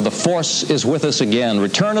The Force is with us again.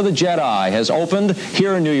 Return of the Jedi has opened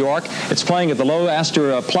here in New York. It's playing at the Low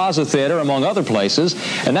Astor Plaza Theater, among other places.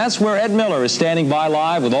 And that's where Ed Miller is standing by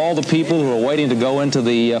live with all the people who are waiting to go into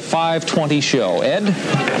the 5:20 show. Ed,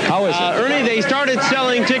 how is it? Ernie, they started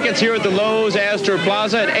selling tickets here at the Lowe's Astor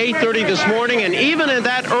Plaza at 8:30 this morning, and even at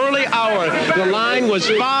that early hour, the line was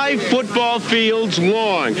 5 football fields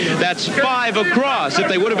long. That's 5 across. If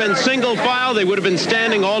they would have been single file, they would have been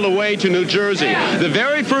standing all the way to New Jersey. The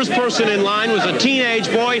very first person in line was a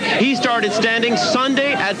teenage boy. He started standing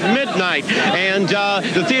Sunday at midnight, and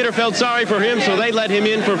the theater felt sorry for him, so they let him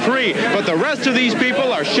in for free. But the rest of these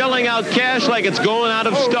people are shelling out cash like it's going out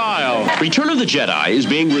of style. Return of the Jedi is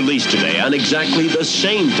being released today on exactly the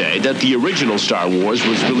same day that the original Star Wars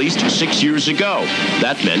was released 6 years ago.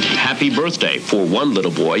 That meant happy birthday for one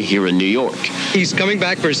little boy here in New York. He's coming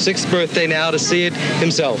back for his 6th birthday now to see it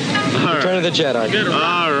himself. Return of the Jedi.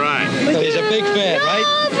 All right. So he's a big fan,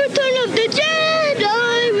 right? Return of the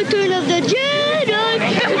Jedi! Return of the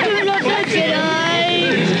Jedi! Return of the Jedi!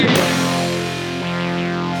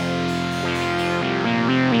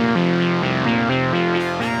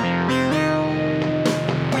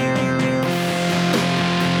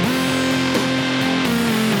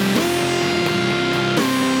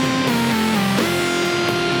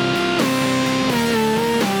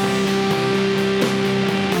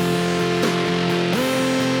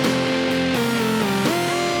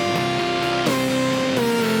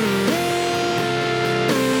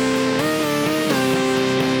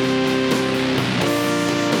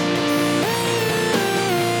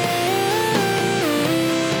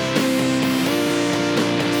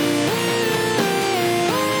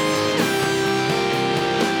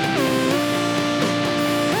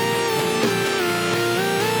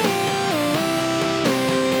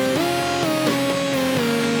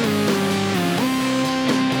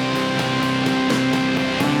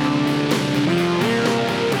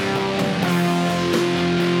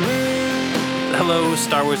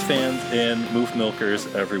 Star Wars fans and Moof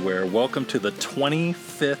Milkers everywhere. Welcome to the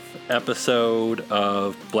 25th episode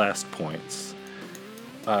of Blast Points.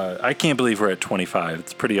 I can't believe we're at 25.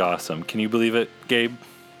 It's pretty awesome. Can you believe it, Gabe?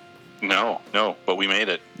 No, but we made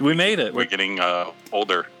it. We made it. We're getting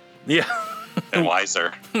older. Yeah. And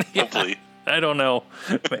wiser, Yeah. hopefully. I don't know.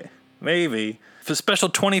 Maybe. For the special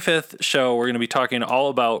 25th show, we're going to be talking all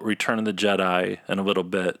about Return of the Jedi in a little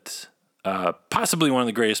bit. Possibly one of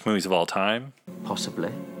the greatest movies of all time.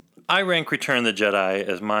 Possibly. I rank Return of the Jedi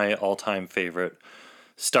as my all-time favorite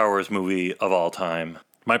Star Wars movie of all time.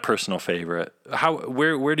 My personal favorite.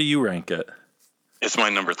 Where do you rank it? It's my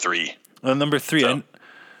number 3. Number 3.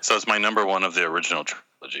 So it's my number 1 of the original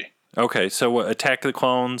trilogy. Okay, so what, Attack of the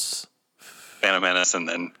Clones? Phantom Menace and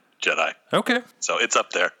then Jedi. Okay. So it's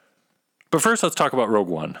up there. But first, let's talk about Rogue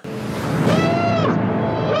One.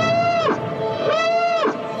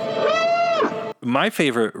 My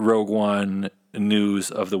favorite Rogue One news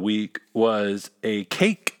of the week was a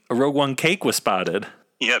Rogue One cake was spotted.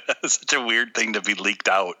 Yeah, that was such a weird thing to be leaked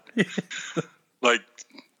out. Like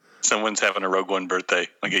someone's having a Rogue One birthday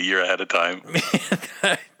like a year ahead of time.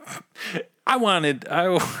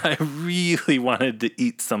 I really wanted to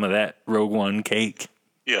eat some of that Rogue One cake.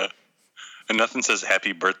 Yeah. And nothing says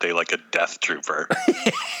happy birthday like a death trooper.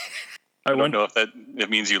 I don't know if it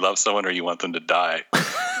means you love someone or you want them to die.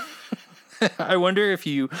 I wonder if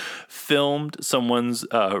you filmed someone's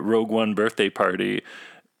Rogue One birthday party,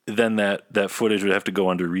 then that footage would have to go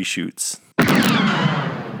under reshoots.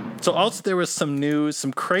 So also there was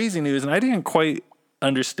some crazy news, and I didn't quite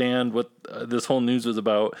understand what this whole news was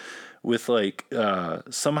about with like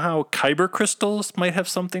somehow kyber crystals might have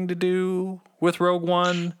something to do with Rogue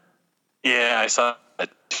One. Yeah, I saw that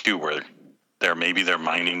too, where they're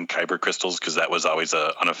mining kyber crystals because that was always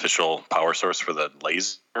an unofficial power source for the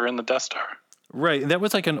laser in the Death Star. Right, and that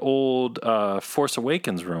was like an old Force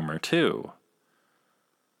Awakens rumor too.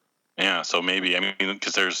 Yeah, so maybe,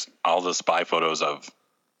 because there's all the spy photos of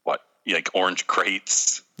like orange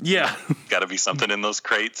crates. Yeah. Got to be something in those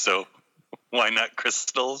crates, so why not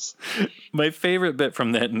crystals? My favorite bit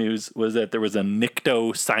from that news was that there was a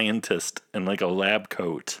Nikto scientist in like a lab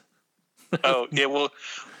coat. Oh, yeah, well,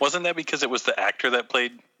 wasn't that because it was the actor that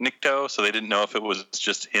played Nikto, so they didn't know if it was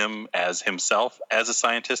just him as himself as a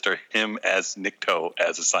scientist or him as Nikto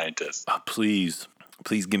as a scientist? Oh, please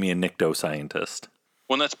give me a Nikto scientist.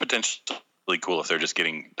 Well, that's potentially cool if they're just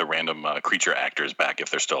getting the random creature actors back if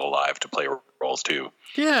they're still alive to play roles too.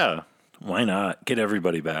 Yeah, why not? Get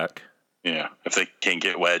everybody back. Yeah, if they can't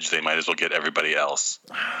get Wedge, they might as well get everybody else.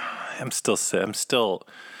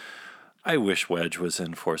 I wish Wedge was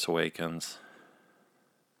in Force Awakens.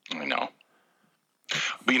 I know.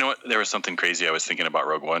 But you know what? There was something crazy I was thinking about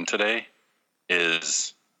Rogue One today.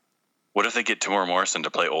 Is what if they get Tamora Morrison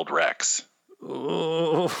to play old Rex?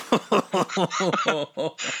 Oh.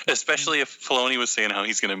 Especially if Filoni was saying how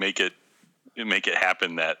he's going to make it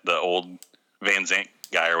happen that the old Van Zandt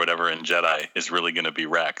guy or whatever in Jedi is really going to be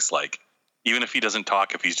Rex. Like, even if he doesn't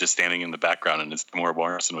talk, if he's just standing in the background and it's Tamora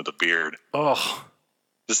Morrison with a beard. Oh.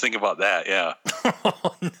 Just think about that, yeah.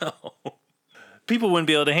 Oh, no. People wouldn't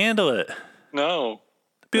be able to handle it. No.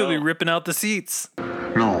 People would be ripping out the seats.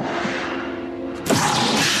 No.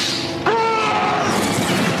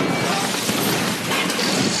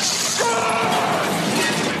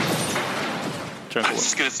 I was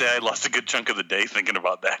just going to say I lost a good chunk of the day thinking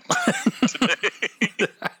about that today.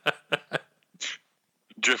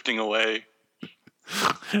 Drifting away.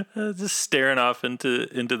 Just staring off into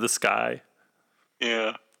the sky.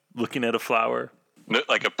 Yeah. Looking at a flower.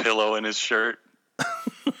 Like a pillow in his shirt.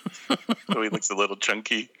 So he looks a little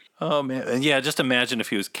chunky. Oh, man. And yeah, just imagine if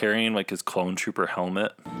he was carrying like his clone trooper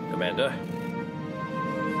helmet. Amanda.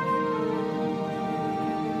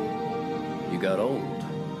 You got old.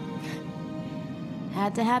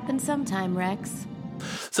 Had to happen sometime, Rex.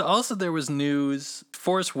 So also there was news.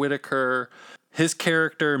 Forrest Whitaker, his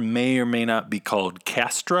character may or may not be called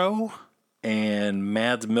Castro. And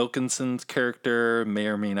Mads Mikkelsen's character may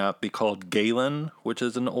or may not be called Galen, which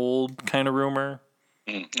is an old kind of rumor.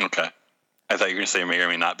 Okay. I thought you were going to say may or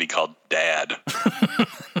may not be called Dad.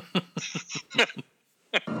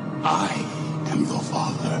 I am your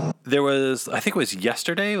father. There was, I think it was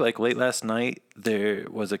yesterday, like late last night, there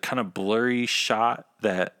was a kind of blurry shot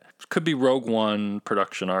that could be Rogue One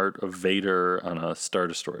production art of Vader on a Star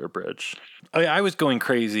Destroyer bridge. I was going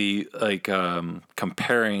crazy, like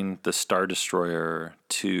comparing the Star Destroyer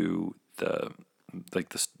to the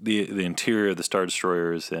interior of the Star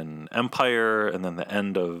Destroyers in Empire, and then the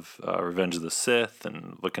end of Revenge of the Sith,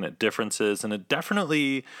 and looking at differences. And it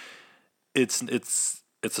definitely, it's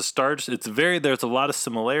a Star. It's there's a lot of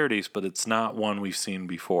similarities, but it's not one we've seen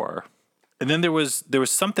before. And then there was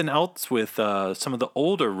something else with some of the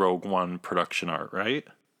older Rogue One production art, right?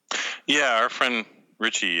 Yeah, our friend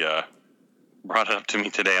Richie brought it up to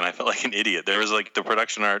me today, and I felt like an idiot. There was like the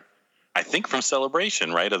production art, I think from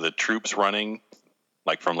Celebration, right, of the troops running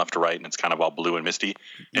like from left to right, and it's kind of all blue and misty,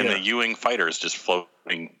 and the U-wing fighters just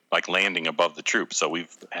floating, like landing above the troops. So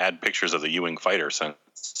we've had pictures of the U-wing fighter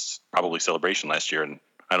since probably Celebration last year, and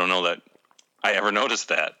I don't know that I ever noticed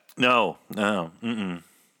that. No.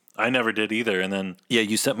 I never did either. And then, yeah,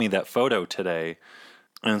 you sent me that photo today,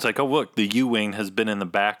 and it's like, oh, look, the U-wing has been in the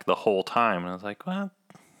back the whole time. And I was like, well,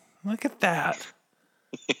 look at that.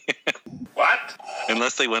 What?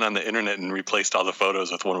 Unless they went on the internet and replaced all the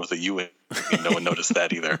photos with one with a U-wing. No one noticed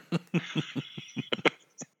that either.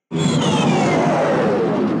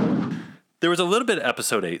 There was a little bit of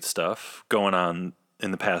Episode 8 stuff going on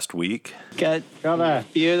in the past week. Good. Brother.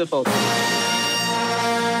 Beautiful.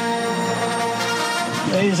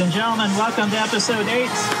 Ladies and gentlemen, welcome to Episode 8.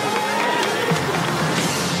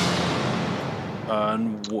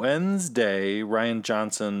 On Wednesday, Rian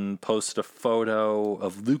Johnson posted a photo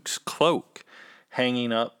of Luke's cloak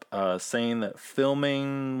hanging up, saying that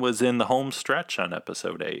filming was in the home stretch on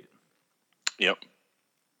Episode 8. Yep.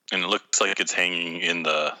 And it looks like it's hanging in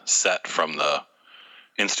the set from the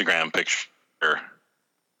Instagram picture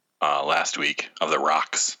last week of the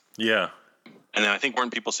rocks. Yeah. And then I think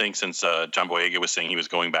weren't people saying, since John Boyega was saying he was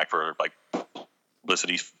going back for like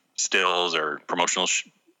publicity stills or promotional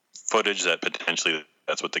footage, that potentially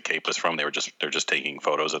that's what the cape was from. They're just taking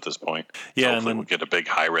photos at this point. Yeah, so hopefully we'll get a big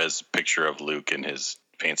high res picture of Luke in his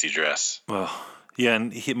fancy dress. Well, yeah,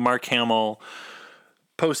 and Mark Hamill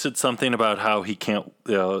posted something about how he can't,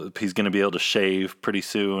 he's going to be able to shave pretty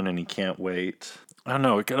soon, and he can't wait. I don't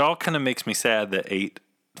know. It all kind of makes me sad that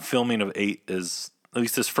filming of 8 is, at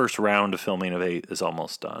least this first round of filming of 8 is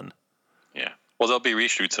almost done. Yeah. Well, there'll be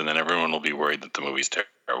reshoots, and then everyone will be worried that the movie's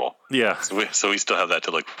terrible. Yeah. So we still have that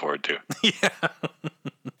to look forward to. Yeah.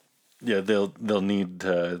 Yeah, they'll need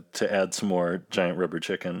to add some more giant rubber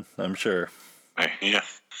chicken, I'm sure. Yeah.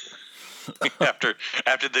 after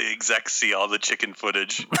the execs see all the chicken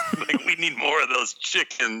footage, like, we need more of those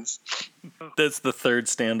chickens. That's the third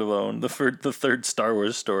standalone, the third Star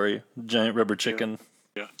Wars story, giant rubber chicken.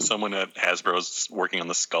 Yeah, someone at Hasbro's working on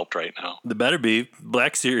the sculpt right now. The better be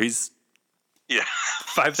Black Series. Yeah,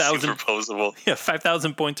 5,000 superposable. Yeah,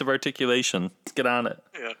 5,000 points of articulation. Let's get on it.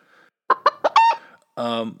 Yeah.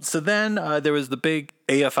 So then there was the big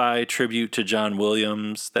AFI tribute to John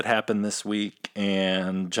Williams that happened this week,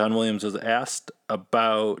 and John Williams was asked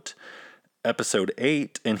about Episode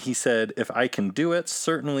 8, and he said, "If I can do it,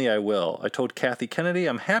 certainly I will. I told Kathy Kennedy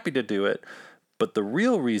I'm happy to do it, But the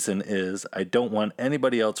real reason is I don't want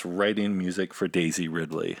anybody else writing music for Daisy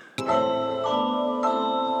Ridley.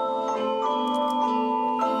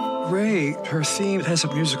 Rey, her theme has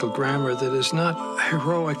a musical grammar that is not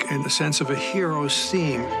heroic in the sense of a hero's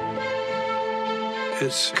theme.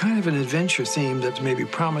 It's kind of an adventure theme that maybe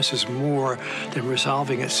promises more than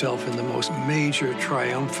resolving itself in the most major,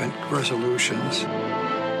 triumphant resolutions.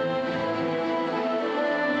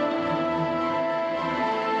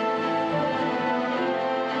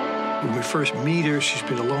 When we first meet her, she's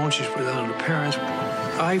been alone, she's without her parents.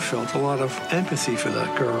 I felt a lot of empathy for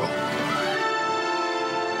that girl.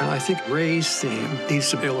 And I think Rey's theme needs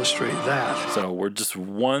to illustrate that. So we're just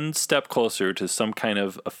one step closer to some kind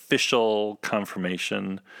of official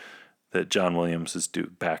confirmation that John Williams is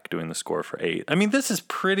doing the score for 8. I mean, this is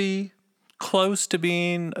pretty close to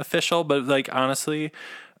being official, but like honestly,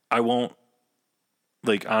 I won't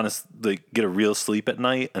get a real sleep at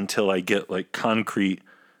night until I get like concrete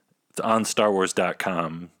on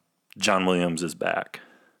StarWars.com. John Williams is back.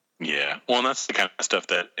 Yeah. Well, and that's the kind of stuff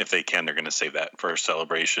that if they can, they're going to save that for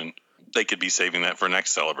Celebration. They could be saving that for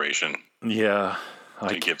next Celebration. Yeah.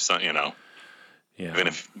 To give some, Yeah. Even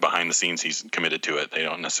if behind the scenes he's committed to it, they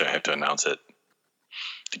don't necessarily have to announce it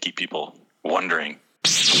to keep people wondering.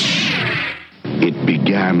 It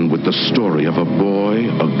began with the story of a boy,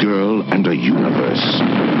 a girl, and a universe.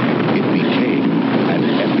 It became an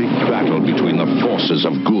epic battle between the forces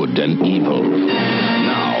of good and evil.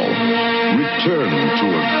 Now, return to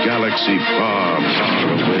a galaxy far,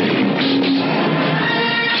 far away.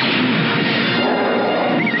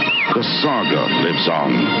 The saga lives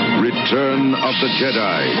on. Return of the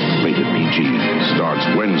Jedi. Rated PG. Starts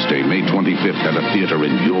Wednesday, May 25th at a theater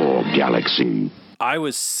in your galaxy. I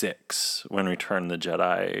was 6 when Return of the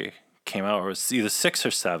Jedi came out. It was either 6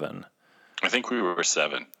 or 7. I think we were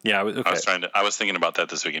 7. Yeah, okay. I was thinking about that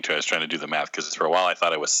this weekend too. I was trying to do the math because for a while I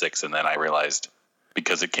thought I was 6, and then I realized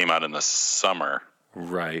because it came out in the summer.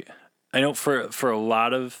 Right. I know for a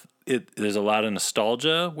lot of it, there's a lot of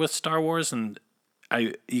nostalgia with Star Wars, and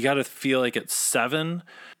you got to feel like at 7,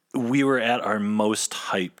 we were at our most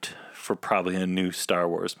hyped for probably a new Star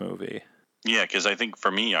Wars movie. Yeah, because I think for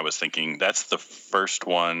me, I was thinking that's the first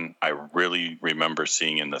one I really remember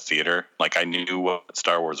seeing in the theater. Like I knew what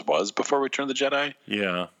Star Wars was before Return of the Jedi.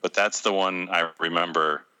 Yeah. But that's the one I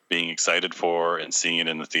remember being excited for and seeing it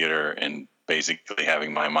in the theater and basically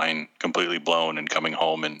having my mind completely blown and coming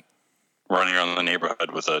home and running around the neighborhood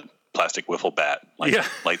with a plastic wiffle bat, like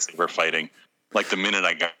lightsaber fighting, like the minute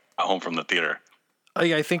I got home from the theater.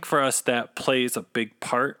 I think for us that plays a big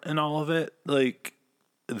part in all of it. Like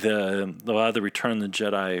a lot of the Return of the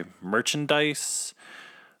Jedi merchandise,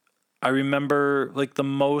 I remember like the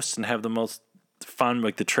most and have the most fun,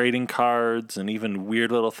 like the trading cards and even weird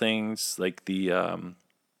little things like the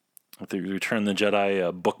Return of the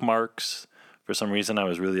Jedi bookmarks. For some reason, I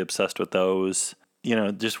was really obsessed with those.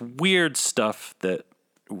 Just weird stuff that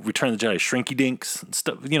Return of the Jedi Shrinky Dinks and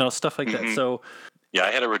stuff. Stuff like that. So yeah,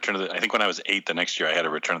 I had a I think when I was 8 the next year, I had a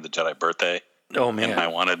Return of the Jedi birthday. Oh man! And I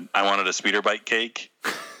wanted a speeder bike cake,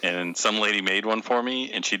 and some lady made one for me,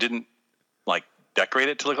 and she didn't like decorate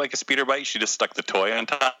it to look like a speeder bike. She just stuck the toy on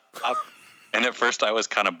top. And at first, I was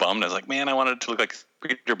kind of bummed. I was like, "Man, I wanted it to look like a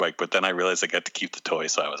speeder bike," but then I realized I got to keep the toy,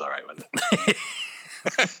 so I was all right with it.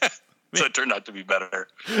 So it turned out to be better.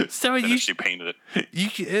 So she painted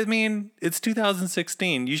it. I mean, it's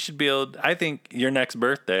 2016. You should be able. I think your next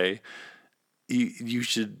birthday. You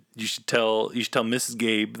should tell Mrs.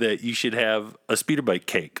 Gabe that you should have a speeder bike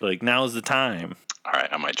cake. Like now is the time. All right,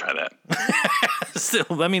 I might try that. Still,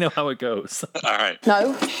 let me know how it goes. All right.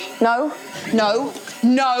 No.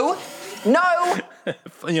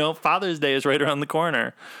 Father's Day is right around the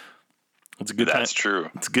corner. It's a good time. That's true.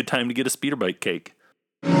 It's a good time to get a speeder bike cake.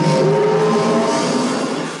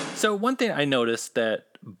 So one thing I noticed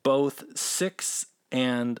that both 6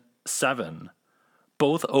 and 7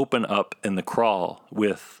 both open up in the crawl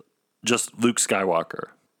with just Luke Skywalker.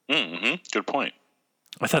 Mm-hmm. Good point.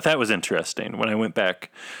 I thought that was interesting when I went back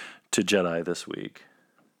to Jedi this week.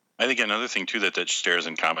 I think another thing, too, that shares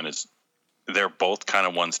in common is they're both kind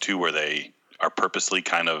of ones, too, where they are purposely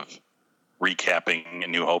kind of recapping A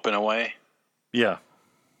New Hope in a way. Yeah.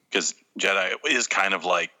 Because Jedi is kind of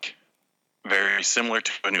like very similar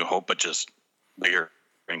to A New Hope, but just bigger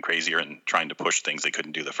and crazier and trying to push things they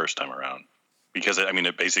couldn't do the first time around. Because,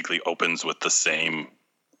 it basically opens with the same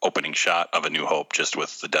opening shot of A New Hope, just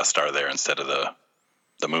with the Death Star there instead of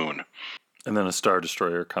the moon. And then a Star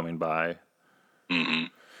Destroyer coming by. Mm-hmm.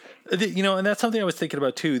 And that's something I was thinking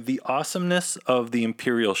about, too. The awesomeness of the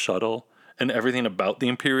Imperial Shuttle and everything about the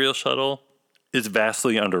Imperial Shuttle is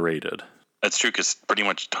vastly underrated. That's true, because pretty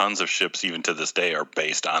much tons of ships, even to this day, are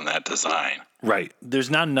based on that design. Right. There's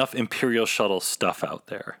not enough Imperial Shuttle stuff out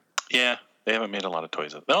there. Yeah, they haven't made a lot of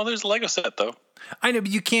toys. No, there's a Lego set though. I know, but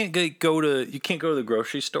you can't go to the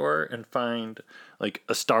grocery store and find like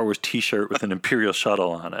a Star Wars T-shirt with an Imperial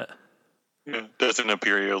Shuttle on it. Yeah. There's an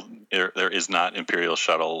Imperial. There is not Imperial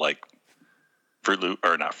Shuttle like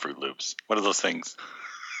not Fruit Loops. What are those things?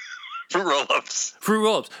 Fruit Roll-Ups. Fruit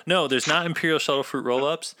Roll-Ups. No, there's not Imperial Shuttle Fruit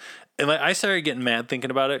Roll-Ups. And like I started getting mad thinking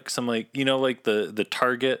about it because I'm like, like the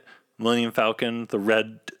Target Millennium Falcon, the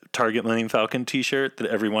red Target Millennium Falcon T-shirt that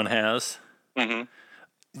everyone has.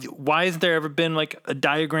 Mm-hmm. Why has there ever been like a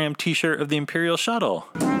diagram T-shirt of the Imperial Shuttle?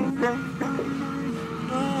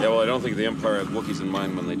 Yeah, well, I don't think the Empire had Wookiees in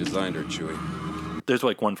mind when they designed her, Chewie. There's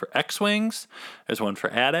like one for X-Wings. There's one for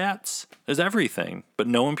AT-ATs. There's everything, but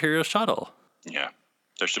no Imperial Shuttle. Yeah,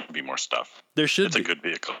 there should be more stuff. There should It's a good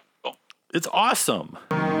vehicle. It's awesome.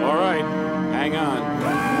 All right, hang on.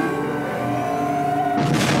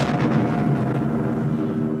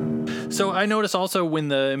 So I notice also when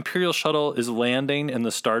the Imperial Shuttle is landing in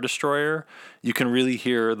the Star Destroyer, you can really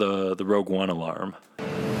hear the Rogue One alarm.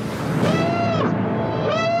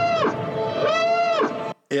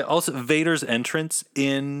 Also, Vader's entrance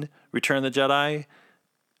in Return of the Jedi,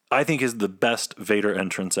 I think, is the best Vader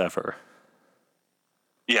entrance ever.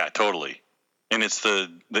 Yeah, totally. And it's the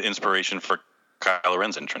inspiration for Kylo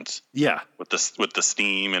Ren's entrance. Yeah, with the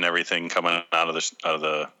steam and everything coming out of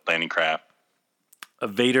the landing craft.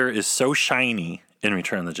 Vader is so shiny in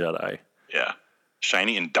Return of the Jedi. Yeah,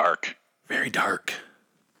 shiny and dark. Very dark.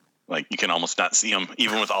 Like you can almost not see him,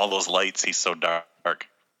 even with all those lights. He's so dark.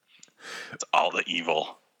 It's all the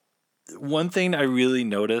evil. One thing I really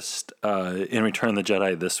noticed in Return of the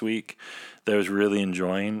Jedi this week that I was really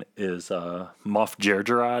enjoying is Moff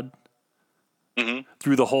Jerjerrod. Mm-hmm.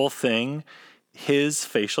 Through the whole thing, his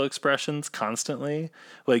facial expressions constantly,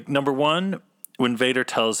 like number one, when Vader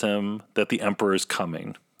tells him that the Emperor is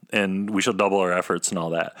coming and we shall double our efforts and all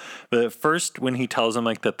that. But at first, when he tells him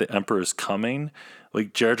like that the Emperor is coming,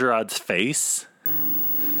 like Jerjerrod's face.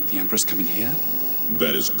 The Emperor's coming here?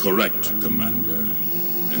 That is correct, Commander.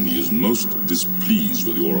 And he is most displeased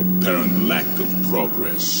with your apparent lack of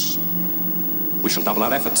progress. We shall double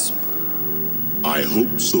our efforts. I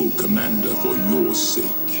hope so, Commander, for your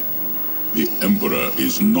sake. The Emperor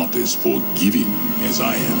is not as forgiving as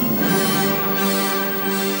I am.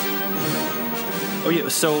 Oh, yeah.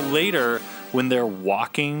 So later, when they're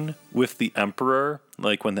walking with the Emperor,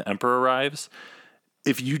 like when the Emperor arrives,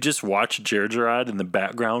 if you just watch Jerjerrod in the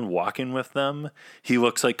background walking with them, he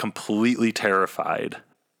looks like completely terrified.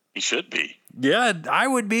 He should be. Yeah, I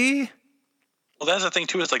would be. Well, that's the thing,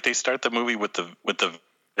 too, is like they start the movie with the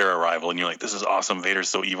Vader arrival, and you're like, this is awesome, Vader's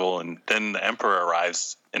so evil, and then the Emperor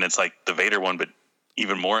arrives, and it's like the Vader one, but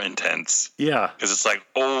even more intense. Yeah. Because it's like,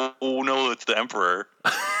 oh no, it's the Emperor.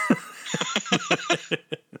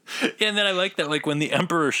 Yeah, and then I like that, like when the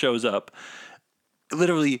Emperor shows up,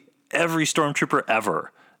 literally every stormtrooper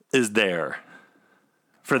ever is there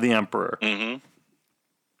for the Emperor. Mm-hmm.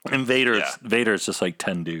 And Vader's just like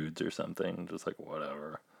 10 dudes or something, just like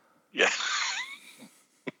whatever. Yeah.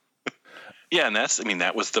 Yeah, and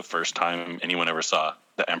that was the first time anyone ever saw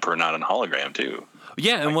the Emperor not in hologram too.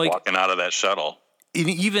 Yeah, and like walking out of that shuttle.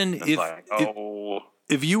 Even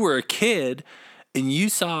if you were a kid and you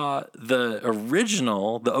saw the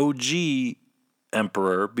original, the OG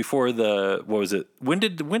Emperor before when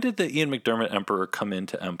did the Ian McDiarmid Emperor come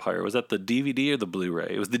into Empire? Was that the DVD or the Blu-ray?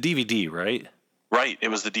 It was the DVD, right? Right, it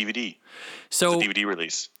was the DVD. So the DVD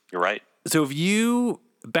release. You're right. So if you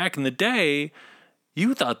back in the day,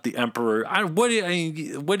 you thought the Emperor. What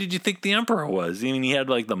did you think the Emperor was? I mean, he had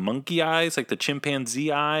like the monkey eyes, like the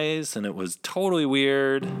chimpanzee eyes, and it was totally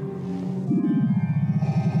weird.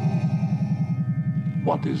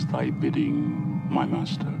 What is thy bidding, my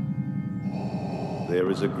master? There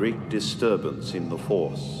is a great disturbance in the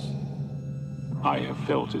Force. I have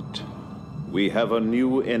felt it. We have a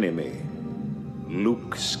new enemy,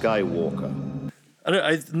 Luke Skywalker.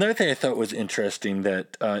 Another thing I thought was interesting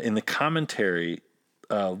that in the commentary,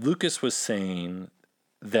 Lucas was saying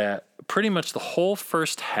that pretty much the whole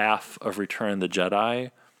first half of Return of the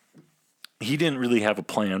Jedi, he didn't really have a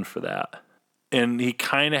plan for that. And he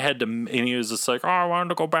kind of had to, and he was just like, oh, I wanted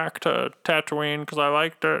to go back to Tatooine because I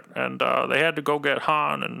liked it. And they had to go get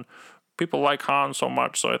Han, and people like Han so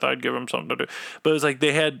much, so I thought I'd give him something to do. But it was like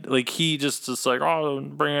they had, like, he just like, oh,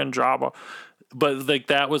 bring in Jabba. But, like,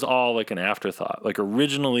 that was all, like, an afterthought. Like,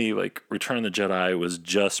 originally, like, Return of the Jedi was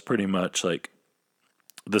just pretty much, like,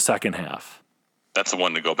 the second half. That's the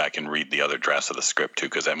one to go back and read the other drafts of the script, too,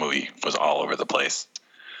 because that movie was all over the place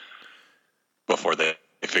before they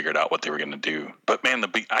they figured out what they were going to do. But man,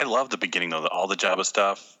 I love the beginning though, all the Jabba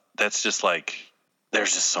stuff. That's just like,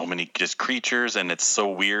 there's just so many just creatures, and it's so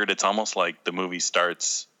weird. It's almost like the movie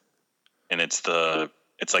starts, and it's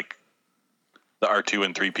like the R2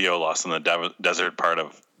 and 3PO lost in the desert part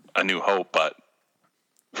of A New Hope, but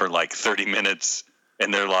for like 30 minutes,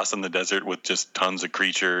 and they're lost in the desert with just tons of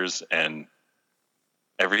creatures, and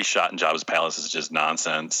every shot in Jabba's palace is just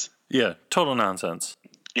nonsense. Yeah, total nonsense.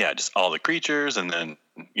 Yeah, just all the creatures, and then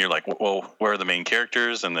you're like, well, where are the main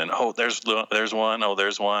characters? And then, oh, there's one. Oh,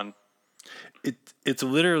 there's one. It's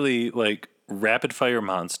literally like rapid fire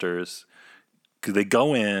monsters. 'Cause they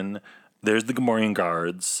go in, there's the Gamorrean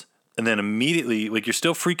guards, and then immediately, like, you're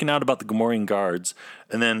still freaking out about the Gamorrean guards,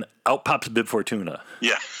 and then out pops Bib Fortuna.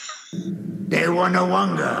 Yeah. They want no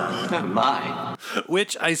longer. My.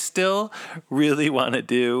 Which I still really want to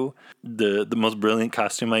do the most brilliant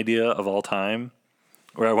costume idea of all time,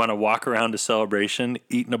 where I want to walk around a Celebration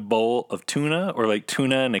eating a bowl of tuna, or like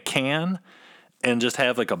tuna in a can, and just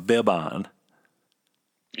have like a bib on.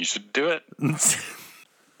 You should do it.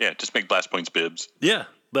 Yeah, just make Blast Points bibs. Yeah,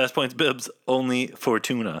 Blast Points bibs only for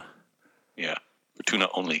tuna. Yeah, for tuna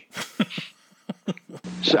only.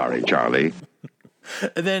 Sorry, Charlie.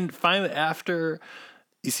 And then finally, after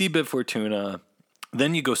you see Bib Fortuna,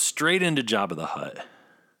 then you go straight into Jabba the Hutt,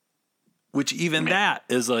 which even that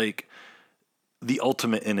is like the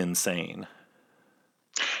ultimate in insane.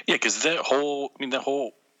 Yeah, because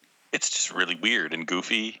it's just really weird and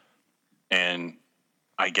goofy. And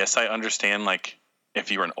I guess I understand, like, if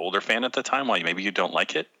you were an older fan at the time, why maybe you don't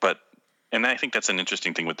like it. And I think that's an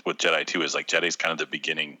interesting thing with Jedi too, is like Jedi's kind of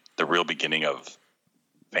the real beginning of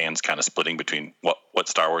fans kind of splitting between what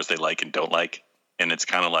Star Wars they like and don't like. And it's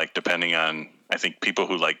kind of like, depending on, I think people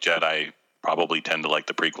who like Jedi probably tend to like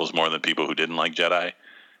the prequels more than people who didn't like Jedi,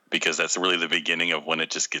 because that's really the beginning of when it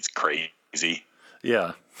just gets crazy.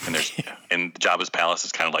 Yeah. And and Jabba's palace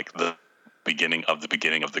is kind of like the beginning of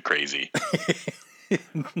the crazy.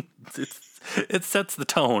 It sets the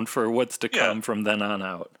tone for what's to come from then on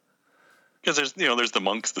out. Because there's the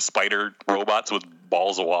monks, the spider robots with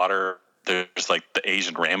balls of water. There's like the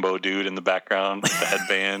Asian Rambo dude in the background with the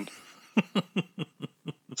headband.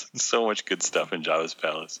 So much good stuff in Jabba's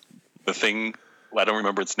palace. The thing, I don't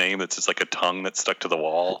remember its name. It's just like a tongue that's stuck to the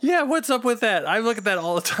wall. Yeah, what's up with that? I look at that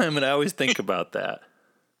all the time, and I always think about that.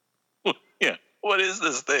 Yeah, what is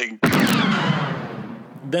this thing?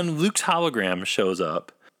 Then Luke's hologram shows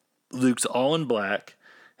up. Luke's all in black.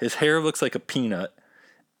 His hair looks like a peanut.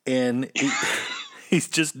 And he's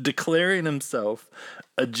just declaring himself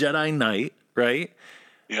a Jedi Knight, right?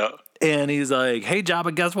 Yeah. And he's like, hey,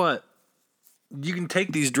 Jabba, guess what? You can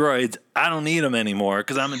take these droids. I don't need them anymore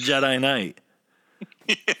because I'm a Jedi Knight.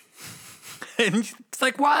 And it's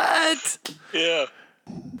like, what? Yeah.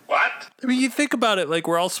 What? I mean, you think about it, like,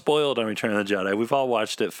 we're all spoiled on Return of the Jedi. We've all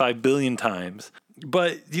watched it 5 billion times.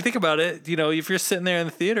 But you think about it, if you're sitting there in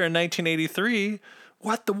the theater in 1983,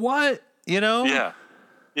 what? Yeah.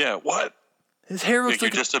 Yeah, what? His hair looks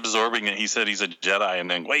like you're just absorbing it. He said he's a Jedi, and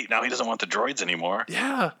then, wait, now he doesn't want the droids anymore.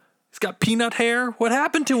 Yeah. He's got peanut hair. What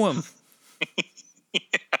happened to him? Yeah.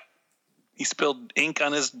 He spilled ink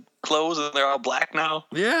on his clothes, and they're all black now.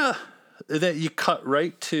 Yeah. That you cut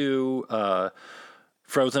right to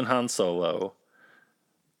Frozen Han Solo,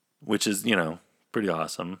 which is, pretty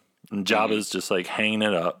awesome. And Jabba's just like hanging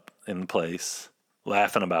it up in place,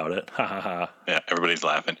 laughing about it. Ha ha ha. Yeah, everybody's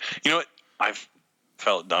laughing. You know what? I've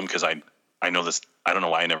felt dumb because I know this. I don't know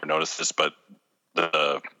why I never noticed this, but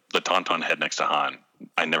the Tauntaun head next to Han,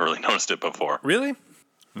 I never really noticed it before. Really?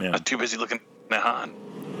 Yeah. I was too busy looking at Han.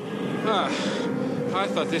 I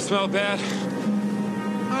thought they smelled bad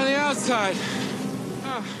on the outside.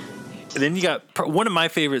 And then you got one of my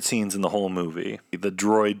favorite scenes in the whole movie, the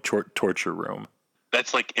droid torture room.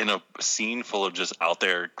 That's like in a scene full of just out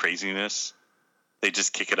there craziness. They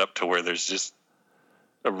just kick it up to where there's just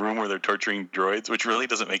a room where they're torturing droids, which really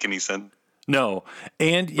doesn't make any sense. No.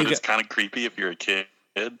 And it's kind of creepy if you're a kid.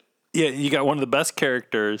 Yeah, you got one of the best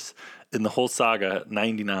characters in the whole saga,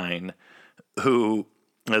 99, who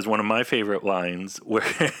has one of my favorite lines where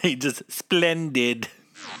he just splendid.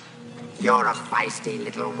 You're a feisty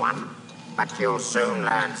little one, but you'll soon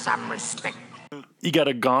learn some respect. You got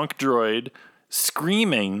a gonk droid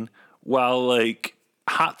screaming while like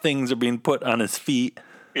hot things are being put on his feet.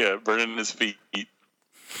 Yeah, burning his feet.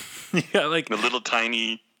 Yeah, like the little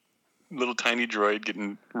tiny droid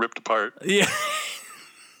getting ripped apart. Yeah.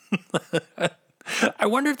 I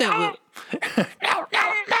wonder if that will...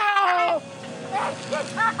 No!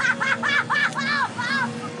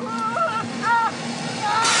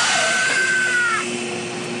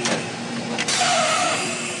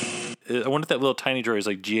 I wonder if that little tiny droid is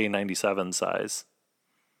like GA97 size.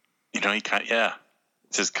 You know, yeah.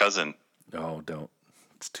 It's his cousin. Oh, don't.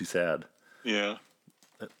 It's too sad. Yeah.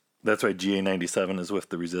 That's why GA97 is with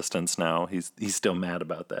the Resistance now. He's still mad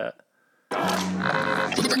about that.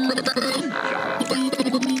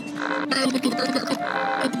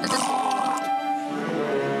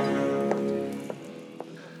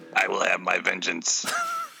 I will have my vengeance.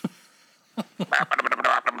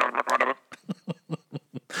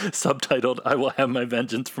 Subtitled, I will have my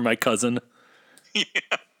vengeance for my cousin. Yeah.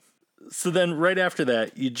 So then right after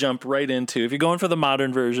that, you jump right into, if you're going for the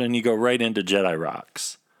modern version, you go right into Jedi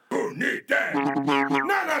Rocks. Who need that?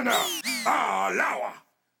 No. Ah, Lawa.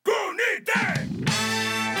 Who need that?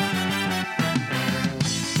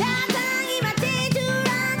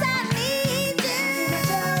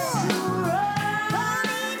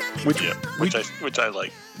 Which I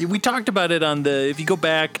like. We talked about it on if you go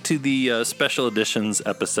back to the special editions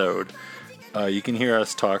episode, you can hear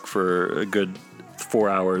us talk for a good 4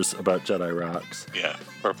 hours about Jedi Rocks. Yeah,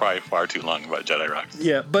 we're probably far too long about Jedi Rocks.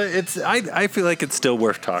 Yeah, but I feel like it's still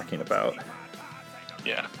worth talking about.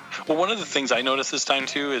 Yeah. Well, one of the things I noticed this time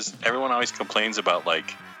too is everyone always complains about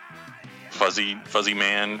like fuzzy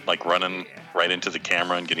man like running right into the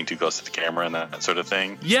camera and getting too close to the camera and that sort of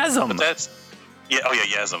thing. Yasm. But that's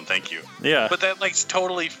Yasm. Thank you. Yeah. But that like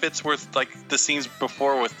totally fits with like the scenes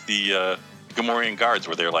before with the Gamorrean guards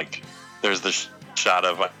where they're like, there's the shot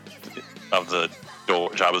of the door,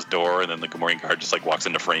 Jabba's door, and then the Gamorrean guard just like walks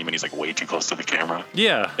into frame and he's like way too close to the camera.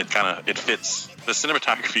 Yeah. It fits. The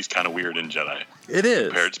cinematography is kind of weird in Jedi. It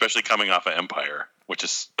is. Especially coming off of Empire, which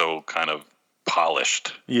is so kind of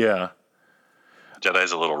polished. Yeah.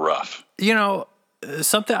 Jedi's a little rough. You know,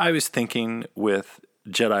 something I was thinking with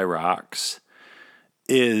Jedi Rocks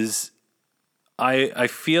is I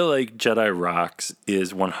feel like Jedi Rocks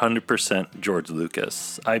is 100% George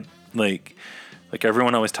Lucas. I like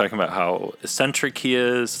everyone always talking about how eccentric he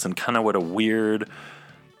is and kind of what a weird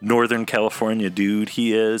Northern California dude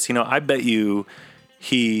he is. You know, I bet you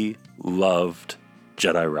he loved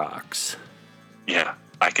Jedi Rocks. Yeah,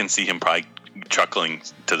 I can see him probably chuckling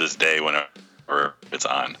to this day whenever it's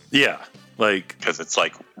on. Yeah, like because it's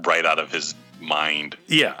like right out of his mind.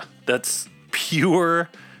 Yeah, that's pure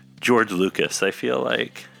George Lucas, I feel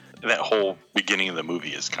like. That whole beginning of the movie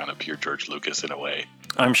is kind of pure George Lucas in a way.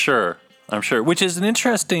 I'm sure, which is an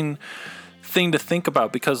interesting thing to think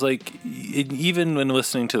about because, like, even when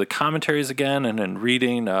listening to the commentaries again and then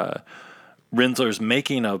reading Rinsler's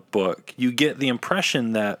making of book, you get the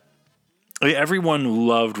impression that everyone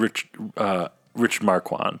loved Richard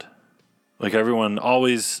Marquand. Like, everyone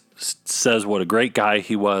always says what a great guy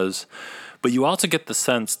he was, but you also get the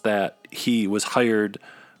sense that he was hired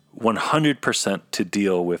 100% to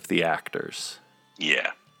deal with the actors.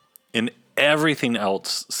 Yeah. And everything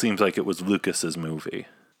else seems like it was Lucas's movie.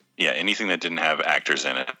 Yeah, anything that didn't have actors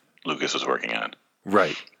in it, Lucas was working on.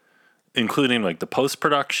 Right. Including like the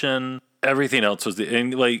post-production, everything else was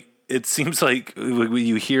and like it seems like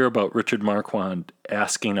you hear about Richard Marquand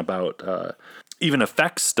asking about even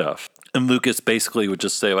effects stuff, and Lucas basically would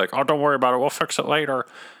just say like, "Oh, don't worry about it. We'll fix it later."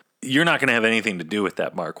 You're not going to have anything to do with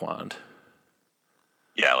that, Marquand.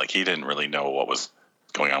 Yeah, like he didn't really know what was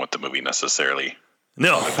going on with the movie necessarily.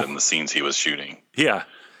 No. Within the scenes he was shooting. Yeah.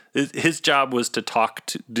 His job was to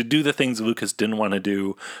to do the things Lucas didn't want to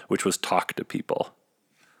do, which was talk to people.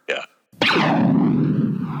 Yeah.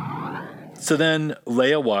 So then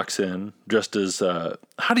Leia walks in dressed as,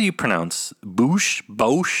 how do you pronounce? Boushh?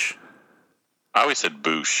 Bosch? I always said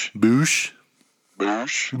Boushh. Boushh?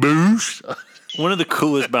 Boushh? Boushh? One of the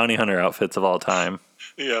coolest bounty hunter outfits of all time.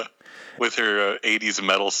 Yeah. With her 80s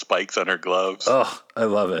metal spikes on her gloves. Oh, I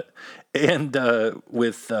love it. And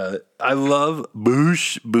I love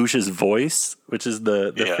Boush's voice, which is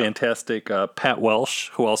the fantastic Pat Welsh,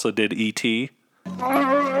 who also did E.T.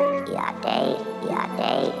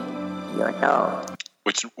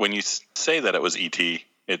 Which, when you say that it was E.T.,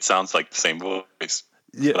 it sounds like the same voice.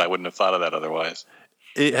 Yeah. But I wouldn't have thought of that otherwise.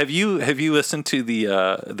 Have you listened to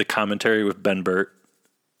the commentary with Ben Burt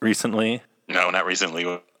recently? No, not recently.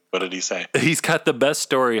 What did he say? He's got the best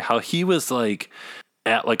story, how he was like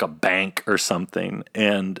at like a bank or something,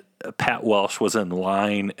 and Pat Welsh was in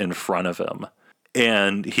line in front of him,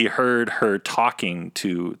 and he heard her talking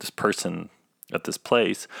to this person at this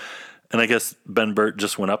place, and I guess Ben Burt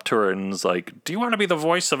just went up to her and was like, "Do you want to be the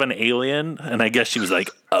voice of an alien?" And I guess she was like,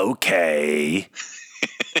 "Okay,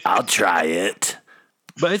 I'll try it."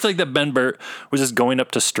 But it's like that Ben Burt was just going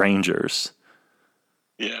up to strangers.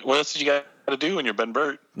 Yeah, what else did you got to do when you're Ben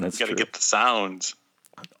Burt? That's you got to get the sounds.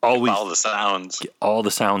 Always follow the sounds. All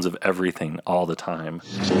the sounds of everything all the time.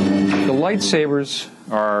 The lightsabers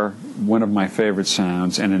are one of my favorite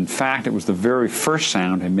sounds, and in fact, it was the very first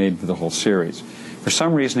sound I made for the whole series. For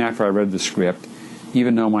some reason, after I read the script,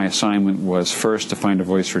 even though my assignment was first to find a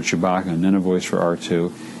voice for Chewbacca and then a voice for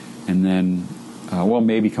R2, and then,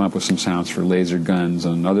 maybe come up with some sounds for laser guns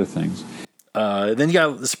and other things. Then you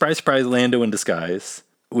got surprise, Lando in disguise,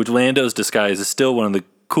 which Lando's disguise is still one of the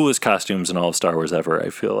coolest costumes in all of Star Wars ever, I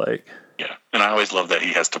feel like. Yeah, and I always love that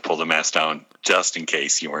he has to pull the mask down just in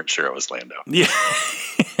case you weren't sure it was Lando. Yeah.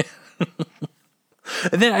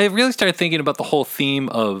 And then I really started thinking about the whole theme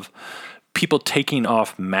of people taking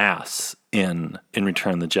off masks in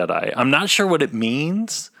Return of the Jedi. I'm not sure what it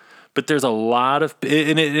means, but there's a lot of...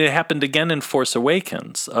 And it happened again in Force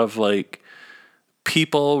Awakens, of like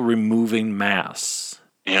people removing masks.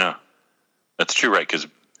 Yeah, that's true, right? Because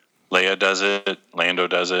Leia does it, Lando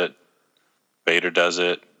does it, Vader does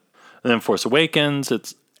it. And then Force Awakens,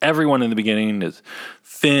 it's everyone in the beginning is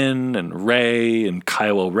Finn and Rey and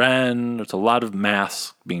Kylo Ren. There's a lot of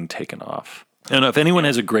masks being taken off. And if anyone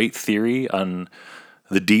has a great theory on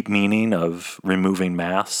the deep meaning of removing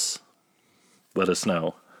masks, let us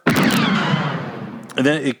know. And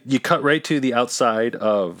then you cut right to the outside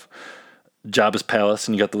of Jabba's palace,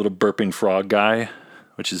 and you got the little burping frog guy,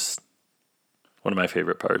 which is one of my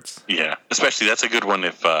favorite parts. Yeah, especially that's a good one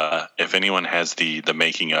if anyone has the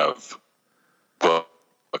making of book.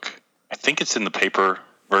 I think it's in the paper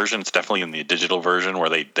version. It's definitely in the digital version where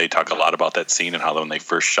they talk a lot about that scene and how when they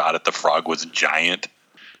first shot it, the frog was giant.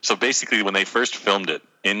 So basically, when they first filmed it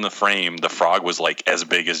in the frame, the frog was like as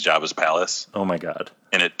big as Jabba's palace. Oh my god!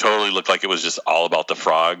 And it totally looked like it was just all about the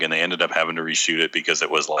frog. And they ended up having to reshoot it because it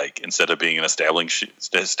was like instead of being an establishing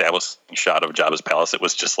shot of Jabba's palace, it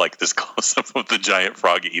was just like this close up of the giant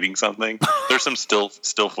frog eating something. There's some still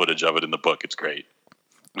footage of it in the book. It's great.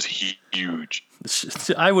 It was huge.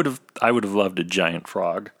 I would have loved a giant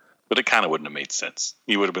frog, but it kind of wouldn't have made sense.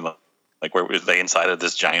 You would have been like, where was they inside of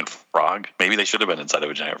this giant frog? Maybe they should have been inside of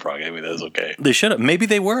a giant frog. Maybe that was okay. They should have. Maybe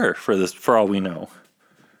they were for all we know.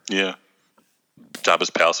 Yeah.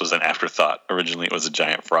 Jabba's palace was an afterthought. Originally, it was a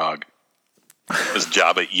giant frog. It was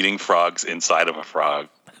Jabba eating frogs inside of a frog.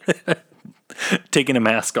 Taking a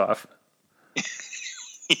mask off.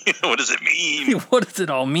 What does it mean? What does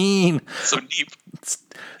it all mean? So deep.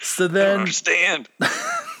 So then, I don't understand.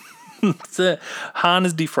 So Han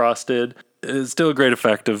is defrosted. It's still a great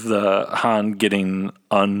effect of the Han getting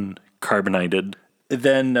uncarbonated.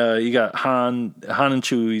 Then you got Han and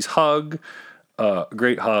Chewie's hug.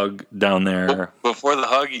 Great hug down there. Before the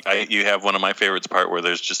hug, you have one of my favorites part where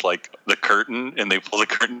there's just like the curtain and they pull the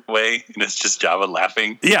curtain away and it's just Jabba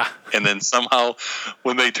laughing. Yeah. And then somehow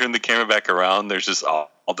when they turn the camera back around, there's just all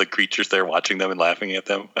the creatures there watching them and laughing at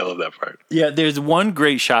them. I love that part. Yeah, there's one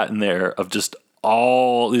great shot in there of just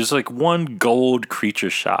there's like one gold creature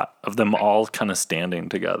shot of them all kind of standing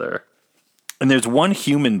together. And there's one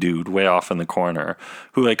human dude way off in the corner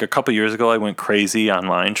who, like, a couple years ago, I went crazy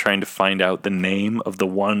online trying to find out the name of the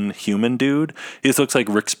one human dude. He just looks like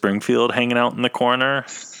Rick Springfield hanging out in the corner.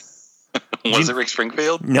 Was it Rick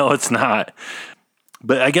Springfield? No, it's not.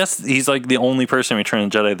 But I guess he's like the only person in Return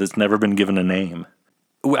of the Jedi that's never been given a name.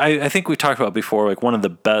 I think we talked about before, like, one of the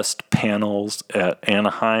best panels at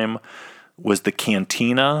Anaheim was the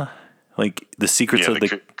Cantina, like the secrets of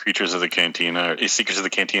the creatures of the Cantina, or Secrets of the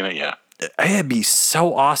Cantina. Yeah, it'd be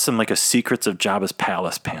so awesome, like a Secrets of Jabba's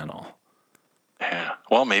Palace panel. Yeah,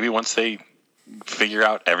 well, maybe once they figure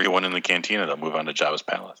out everyone in the Cantina, they'll move on to Jabba's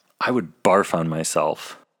Palace. I would barf on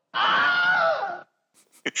myself.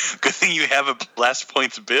 Good thing you have a Blast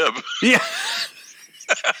Points bib. Yeah,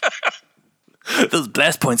 those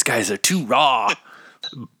Blast Points guys are too raw,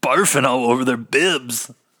 barfing all over their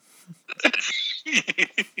bibs.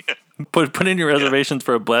 Put in your reservations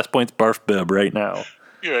for a Blast Points barf bib right now.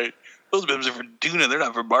 You're right. Those bibs are for Duna. They're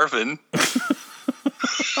not for barfing.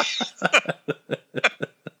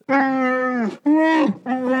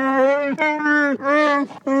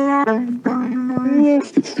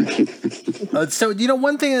 So,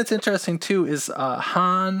 one thing that's interesting too is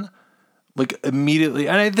Han, like, immediately,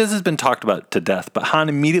 and this has been talked about to death, but Han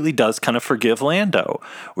immediately does kind of forgive Lando.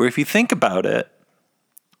 Where if you think about it,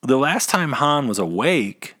 the last time Han was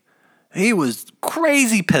awake, he was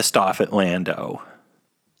crazy pissed off at Lando.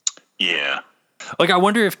 Yeah. Like, I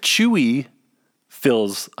wonder if Chewie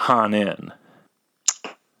fills Han in.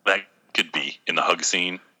 That could be in the hug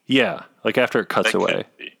scene. Yeah, like after it cuts away.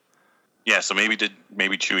 Yeah, so maybe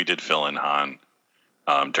Chewie did fill in Han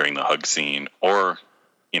during the hug scene, or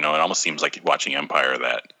it almost seems like watching Empire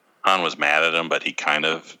that Han was mad at him, but he kind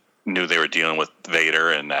of knew they were dealing with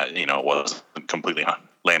Vader, and that it wasn't completely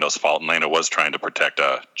Lando's fault, and Lando was trying to protect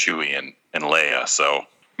Chewie and Leia. So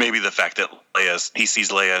maybe the fact that he sees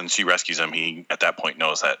Leia and she rescues him, he at that point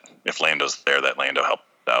knows that if Lando's there, that Lando helped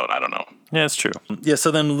out. I don't know. Yeah, it's true. Yeah,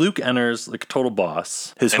 so then Luke enters like a total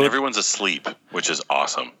boss. And everyone's asleep, which is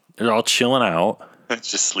awesome. They're all chilling out.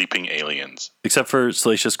 It's just sleeping aliens. Except for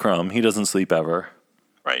Salacious Crumb. He doesn't sleep ever.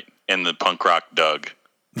 Right. And the punk rock Doug.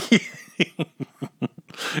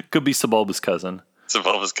 Could be Sebulba's cousin.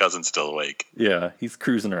 Sebulba's cousin's still awake. Yeah, he's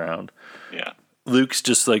cruising around. Yeah. Luke's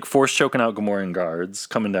just like force choking out Gamorrean guards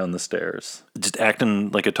coming down the stairs. Just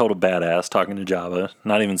acting like a total badass, talking to Jabba,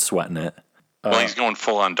 not even sweating it. Well, he's going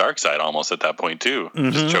full on dark side almost at that point, too.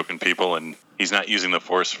 Just choking people, and he's not using the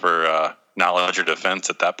force for knowledge or defense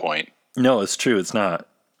at that point. No, it's true. It's not.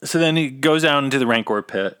 So then he goes down into the Rancor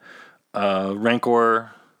pit.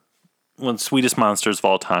 Rancor, one of the sweetest monsters of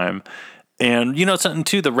all time. And you know something,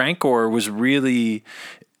 too? The Rancor was really,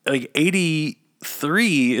 like,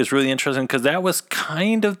 83 is really interesting because that was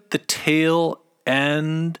kind of the tail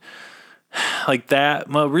end, like that.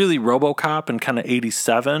 Well, really RoboCop and kind of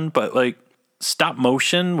 87, but, like, stop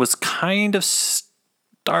motion was kind of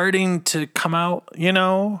starting to come out, you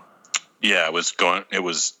know? Yeah, it was going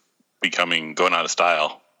out of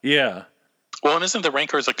style. Yeah. Well, and isn't the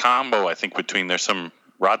Rancors a combo, I think, between there's some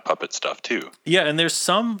rod puppet stuff, too? Yeah, and there's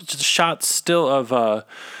some shots still of,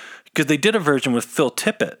 because they did a version with Phil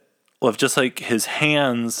Tippett of just like his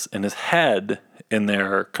hands and his head in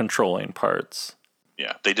their controlling parts.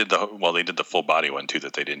 Yeah, they did the full body one, too,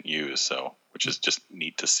 that they didn't use, so, which is just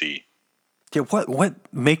neat to see. Yeah, what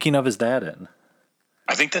making of is that in?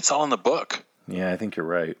 I think that's all in the book. Yeah, I think you're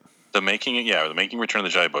right. The making Return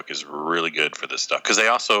of the Jedi book is really good for this stuff because they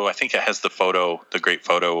also, I think it has the great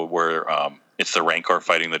photo where it's the Rancor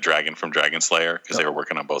fighting the dragon from Dragon Slayer because they were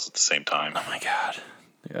working on both at the same time. Oh my god!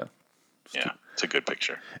 Yeah, it's a good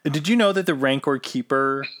picture. Did you know that the Rancor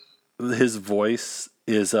Keeper, his voice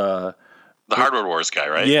is the Hardware Wars guy,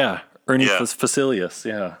 right? Yeah, Ernie Facilius.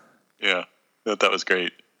 Yeah, yeah, that was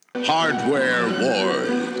great. Hardware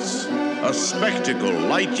Wars, a spectacle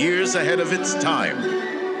light years ahead of its time.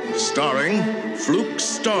 Starring Fluke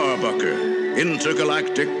Starbucker,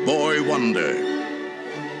 intergalactic boy wonder.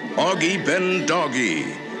 Augie Ben Doggy,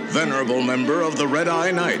 venerable member of the Red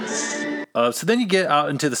Eye Knights. So then you get out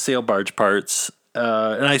into the sail barge parts,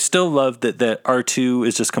 and I still love that R2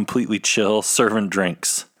 is just completely chill, serving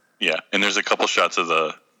drinks. Yeah, and there's a couple shots of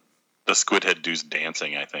the squid head dudes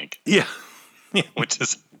dancing, I think. Yeah. Which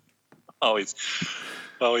is always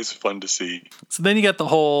fun to see. So then you got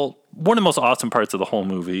one of the most awesome parts of the whole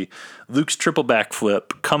movie, Luke's triple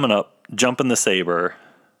backflip, coming up, jumping the saber.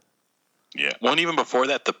 Yeah. Well, and even before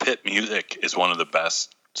that, the pit music is one of the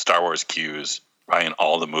best Star Wars cues, probably in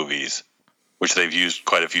all the movies, which they've used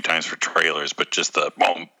quite a few times for trailers, but just the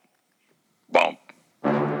boom, boom.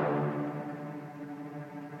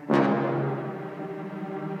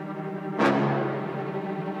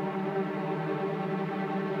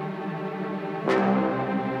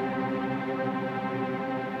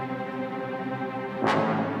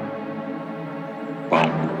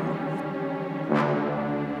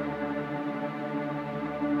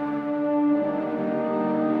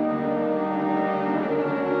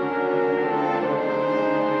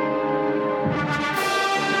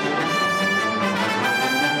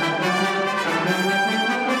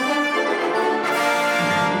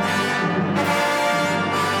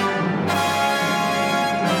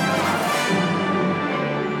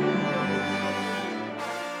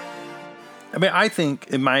 I mean, I think,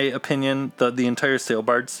 in my opinion, the entire sail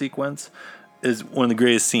barge sequence is one of the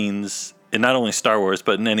greatest scenes in not only Star Wars,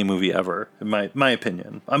 but in any movie ever, in my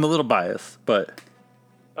opinion. I'm a little biased, but...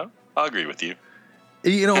 I'll agree with you.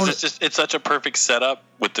 You know, it's such a perfect setup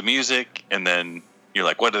with the music, and then you're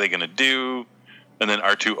like, what are they going to do? And then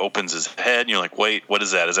R2 opens his head, and you're like, wait, what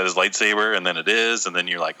is that? Is that his lightsaber? And then it is, and then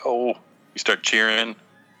you're like, oh, you start cheering.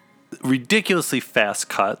 Ridiculously fast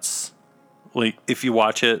cuts. Like, if you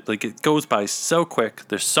watch it, like, it goes by so quick.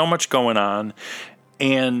 There's so much going on.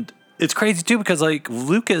 And it's crazy, too, because, like,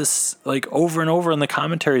 Lucas, like, over and over in the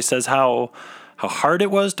commentary says how hard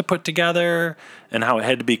it was to put together and how it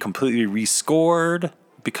had to be completely rescored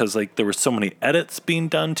because, like, there were so many edits being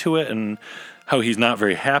done to it and how he's not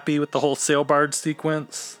very happy with the whole sail barge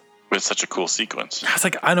sequence. But it's such a cool sequence. I was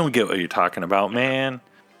like, I don't get what you're talking about, man.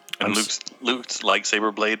 And Luke's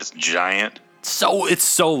lightsaber blade is giant. It's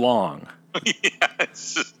so long. Yeah,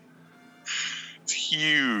 it's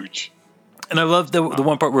huge. And I love the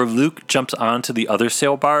one part where Luke jumps onto the other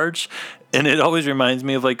sail barge, and it always reminds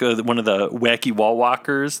me of like one of the wacky wall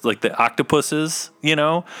walkers, like the octopuses, you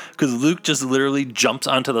know? Because Luke just literally jumps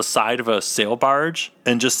onto the side of a sail barge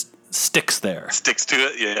and just sticks there. Sticks to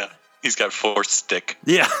it, yeah. He's got force stick.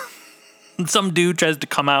 Yeah. Some dude tries to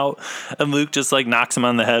come out, and Luke just like knocks him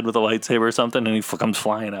on the head with a lightsaber or something, and he comes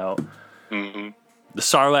flying out. Mm-hmm. The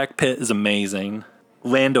Sarlacc pit is amazing.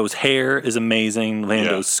 Lando's hair is amazing.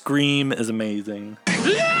 Lando's scream is amazing.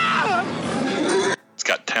 It's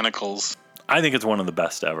got tentacles. I think it's one of the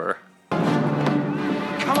best ever.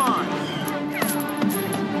 Come on.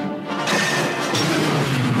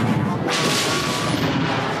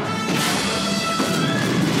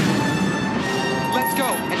 Let's go,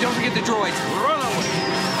 and don't forget the droids. Run away.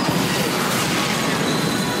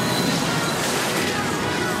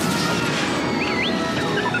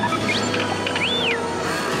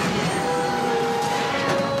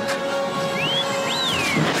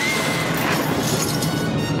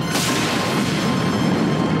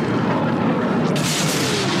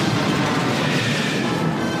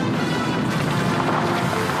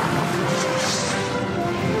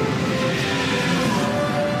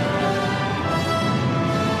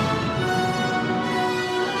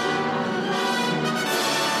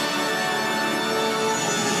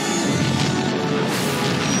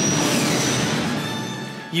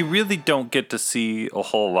 You really don't get to see a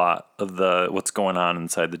whole lot of what's going on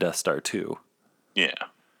inside the Death Star 2. Yeah.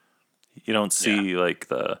 You don't see like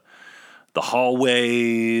the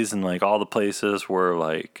hallways and like all the places where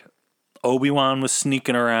like Obi-Wan was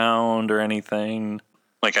sneaking around or anything.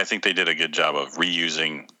 Like, I think they did a good job of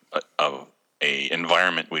reusing a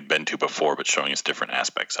environment we'd been to before, but showing us different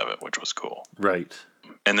aspects of it, which was cool. Right.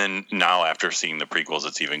 And then now, after seeing the prequels,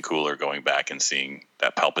 it's even cooler going back and seeing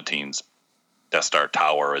that Palpatine's Death Star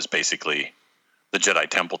Tower is basically the Jedi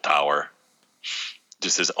Temple Tower,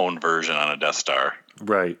 just his own version on a Death Star.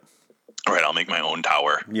 Right. All right, I'll make my own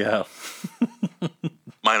tower. Yeah.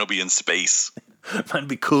 Mine will be in space. Mine'd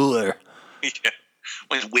be cooler. Yeah.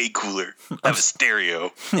 Mine's way cooler. I have a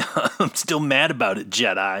stereo. I'm still mad about it,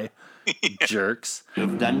 Jedi. Jerks.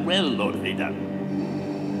 You've done well, Lord Vader.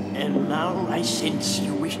 And now I sense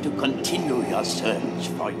you wish to continue your search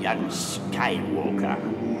for young Skywalker.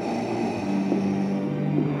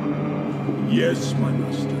 Yes, my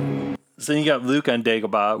master. So you got Luke on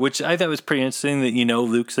Dagobah, which I thought was pretty interesting that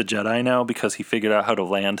Luke's a Jedi now because he figured out how to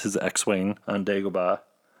land his X-Wing on Dagobah.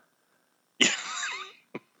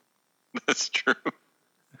 That's true.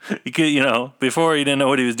 He could, before he didn't know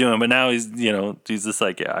what he was doing, but now he's just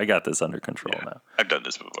like, yeah, I got this under control now. I've done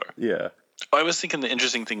this before. Yeah. I was thinking the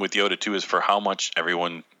interesting thing with Yoda, too, is for how much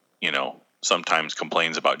everyone, sometimes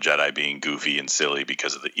complains about Jedi being goofy and silly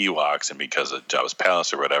because of the Ewoks and because of Jabba's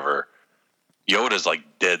palace or whatever. Yoda's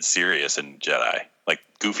like dead serious in Jedi. Like,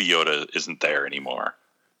 goofy Yoda isn't there anymore.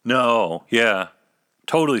 No, yeah.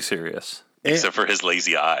 Totally serious. Except for his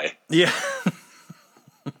lazy eye. Yeah.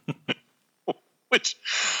 Which,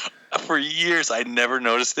 for years, I never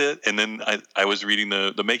noticed it. And then I was reading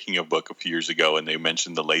the making of book a few years ago, and they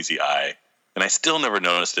mentioned the lazy eye. And I still never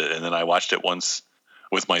noticed it. And then I watched it once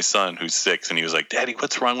with my son, who's 6, and he was like, Daddy,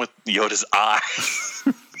 what's wrong with Yoda's eye?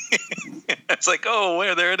 It's like,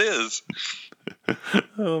 oh, there it is.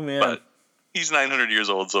 Oh, man. But he's 900 years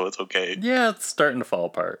old, so it's okay. Yeah, it's starting to fall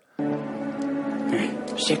apart.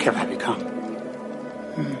 Sick have I become.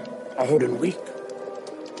 Old and weak.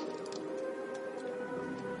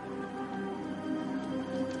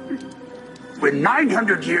 When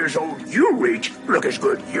 900 years old you reach, look as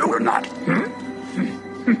good you will not.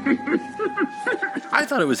 I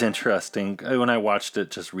thought it was interesting when I watched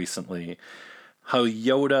it just recently how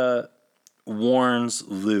Yoda warns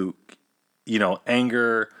Luke,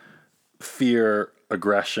 anger, fear,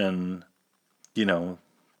 aggression,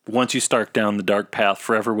 once you start down the dark path,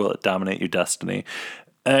 forever will it dominate your destiny.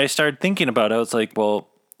 And I started thinking about it. I was like, well,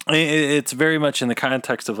 it's very much in the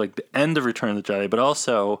context of like the end of Return of the Jedi, but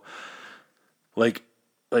also like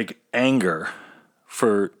anger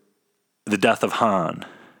for the death of Han,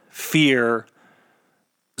 fear,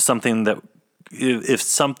 something that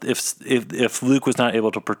if Luke was not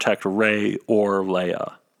able to protect Rey or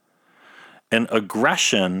Leia, and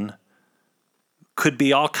aggression could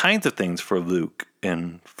be all kinds of things for Luke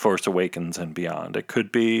in Force Awakens and beyond. It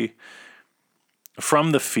could be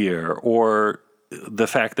from the fear or the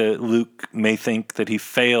fact that Luke may think that he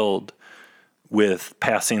failed with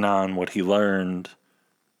passing on what he learned,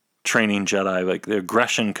 training Jedi. Like, the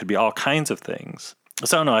aggression could be all kinds of things.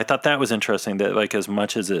 So I don't know. I thought that was interesting that, like, as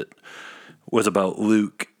much as it was about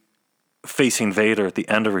Luke facing Vader at the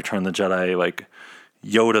end of Return of the Jedi, like,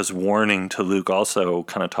 Yoda's warning to Luke also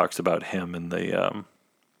kind of talks about him in the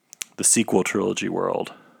sequel trilogy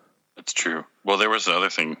world. That's true. Well, there was another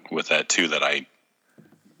thing with that too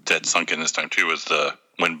that sunk in this time too, was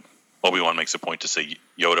when Obi-Wan makes a point to say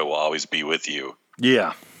Yoda will always be with you.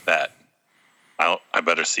 Yeah. that I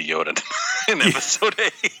better see Yoda in episode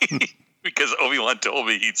 8 because Obi-Wan told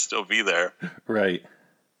me he'd still be there. Right.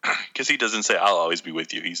 Because he doesn't say, I'll always be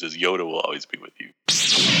with you. He says, Yoda will always be with you.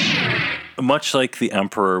 Much like the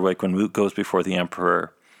Emperor, like when Luke goes before the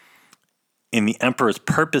Emperor, and the Emperor is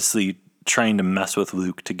purposely trying to mess with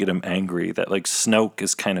Luke to get him angry, that like Snoke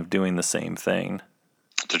is kind of doing the same thing.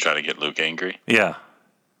 To try to get Luke angry? Yeah.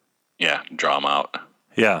 Yeah, draw him out.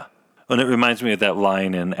 Yeah. And it reminds me of that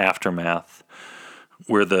line in Aftermath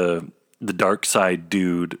where the dark side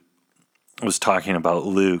dude was talking about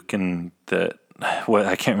Luke, and that, well,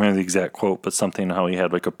 I can't remember the exact quote, but something how he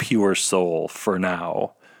had like a pure soul for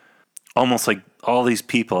now. Almost like all these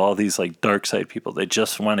people, all these like dark side people, they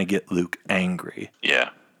just want to get Luke angry. Yeah.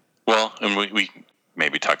 Well, and we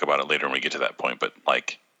maybe talk about it later when we get to that point, but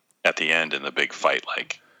like at the end in the big fight,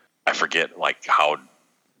 like I forget like how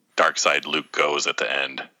dark side Luke goes at the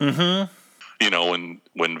end. Mm-hmm. You know,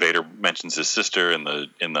 when Vader mentions his sister and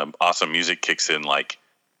the awesome music kicks in, like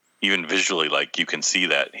even visually, like you can see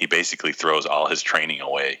that he basically throws all his training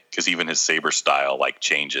away because even his saber style like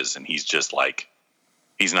changes, and he's just like,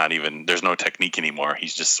 he's not even, there's no technique anymore.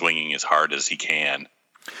 He's just swinging as hard as he can.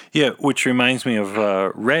 Yeah, which reminds me of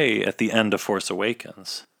Rey at the end of Force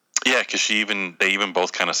Awakens. Yeah, because they even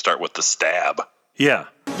both kind of start with the stab. Yeah.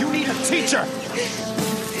 You need a teacher.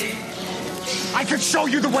 I could show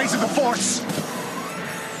you the ways of the Force.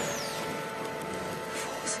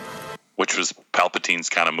 Which was Palpatine's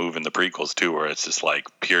kind of move in the prequels too, where it's just like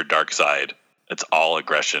pure dark side. It's all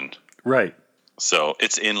aggression. Right. So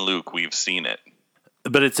it's in Luke. We've seen it.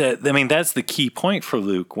 But that's the key point for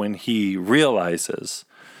Luke when he realizes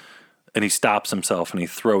and he stops himself and he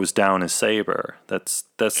throws down his saber. That's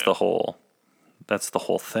the whole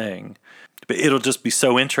thing. But it'll just be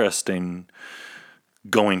so interesting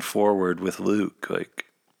going forward with Luke, like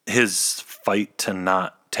his fight to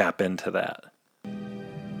not tap into that.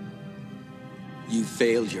 You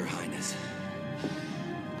failed, Your Highness.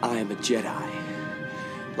 I am a Jedi,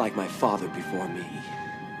 like my father before me.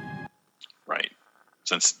 Right.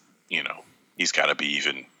 Since, he's got to be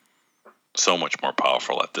even so much more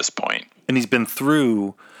powerful at this point. And he's been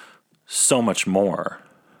through so much more.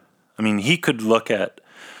 I mean, he could look at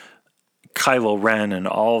Kylo Ren and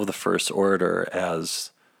all of the First Order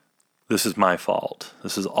as, this is my fault.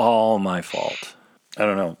 This is all my fault. I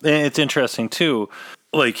don't know. And it's interesting, too,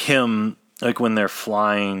 like him, like when they're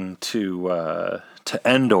flying to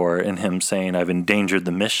Endor and him saying, I've endangered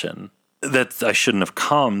the mission. That I shouldn't have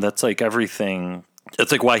come. That's like everything.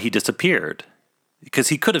 That's like why he disappeared. Because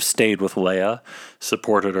he could have stayed with Leia,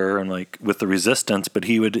 supported her, and like with the Resistance, but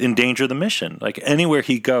he would endanger the mission. Like anywhere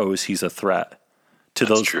he goes, he's a threat to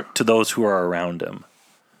those who are around him.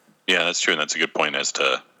 Yeah, that's true, and that's a good point. As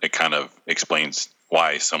to it kind of explains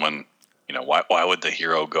why someone, why would the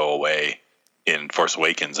hero go away in Force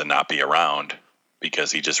Awakens and not be around?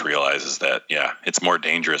 Because he just realizes that it's more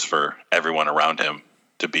dangerous for everyone around him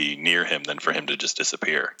to be near him than for him to just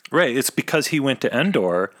disappear. Right. It's because he went to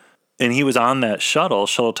Endor and he was on that shuttle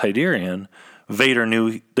Tydirian. Vader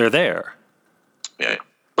knew they're there. Yeah.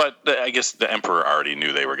 But I guess the Emperor already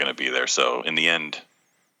knew they were going to be there. So in the end,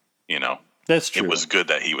 that's true. It was good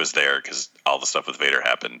that he was there because all the stuff with Vader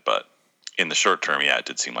happened. But in the short term, it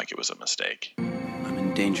did seem like it was a mistake. I'm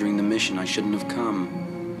endangering the mission. I shouldn't have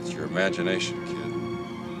come. It's your imagination, kid.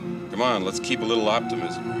 Come on, let's keep a little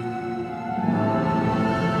optimism.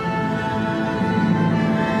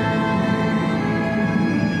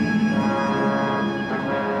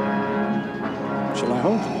 Shall I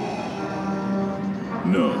hold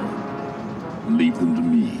them? No. Leave them to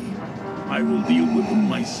me. I will deal with them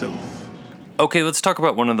myself. Okay, let's talk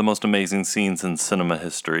about one of the most amazing scenes in cinema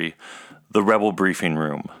history, the Rebel briefing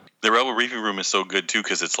room. The Rebel briefing room is so good too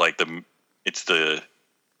because it's like the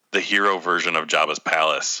hero version of Jabba's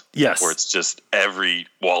palace. Yes. Where it's just every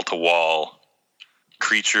wall to wall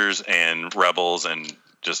creatures and rebels and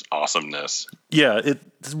just awesomeness. Yeah,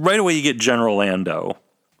 right away you get General Lando.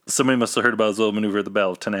 Somebody must have heard about his little maneuver at the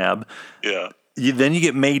Battle of Tanab. Yeah. Then you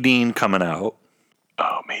get Maydean coming out.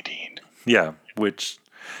 Oh, Maydean. Yeah, which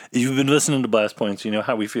you've been listening to Blast Points, you know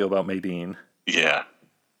how we feel about Maydean. Yeah.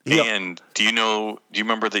 And do you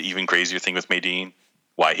remember the even crazier thing with Maydean?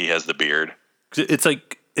 Why he has the beard? It's a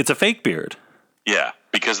fake beard. Yeah,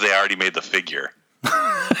 because they already made the figure.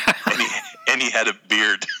 and he had a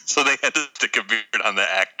beard, so they had to stick a beard on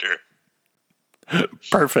the actor.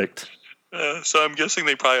 Perfect. So I'm guessing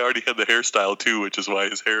they probably already had the hairstyle too, which is why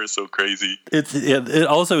his hair is so crazy. It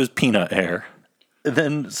also is peanut hair.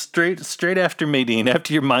 Then straight after Maydean,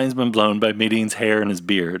 after your mind's been blown by Maydean's hair and his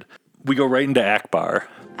beard, we go right into Akbar.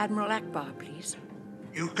 Admiral Akbar, please.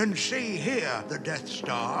 You can see here the Death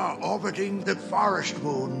Star orbiting the forest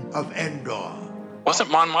moon of Endor.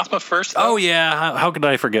 Wasn't Mon Mothma first, though? Oh, yeah. How could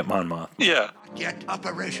I forget Mon Mothma? Yeah. Yet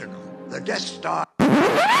operational. The Death Star...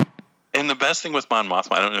 And the best thing with Mon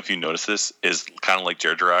Mothma, I don't know if you notice this, is kind of like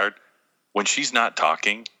Jar Jar. When she's not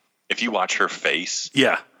talking, if you watch her face,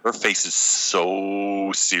 yeah, her face is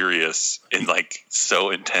so serious and like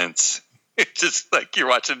so intense. It's just like you're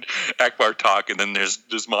watching Akbar talk, and then there's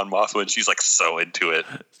Mon Mothma, and she's like so into it.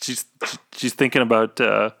 She's thinking about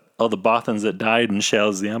all the Bothans that died in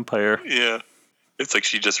Shadows of the Empire. Yeah, it's like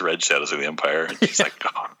she just read Shadows of the Empire, and she's like,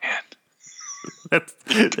 oh man.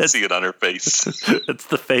 That's see it on her face. That's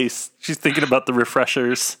the face. She's thinking about the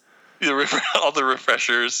refreshers. All the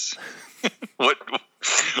refreshers. What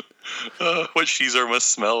Caesar must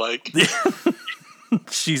smell like.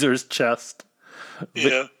 Caesar's chest.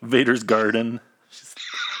 Yeah. Vader's garden.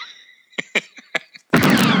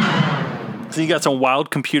 So you got some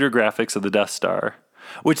wild computer graphics of the Death Star,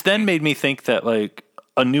 which then made me think that like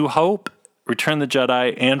A New Hope, Return of the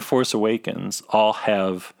Jedi, and Force Awakens all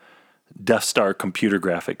have Death Star computer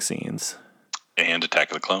graphic scenes. And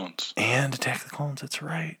Attack of the Clones. That's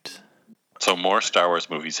right. So more Star Wars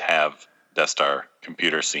movies have Death Star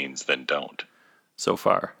computer scenes than don't. So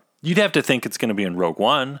far. You'd have to think it's going to be in Rogue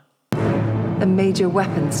One. A major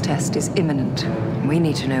weapons test is imminent. We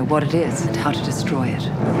need to know what it is and how to destroy it.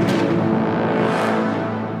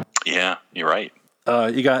 Yeah, you're right.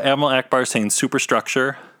 You got Admiral Akbar saying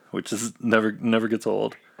superstructure, which is never gets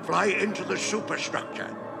old. Fly into the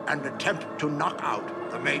superstructure and attempt to knock out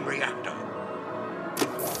the main reactor.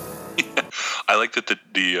 I like that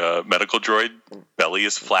the medical droid belly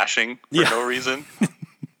is flashing for no reason.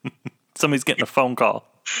 Somebody's getting a phone call.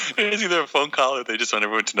 It's either a phone call or they just want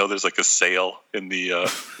everyone to know there's like a sale in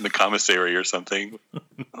the commissary or something.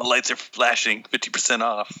 The lights are flashing, 50%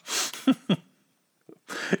 off.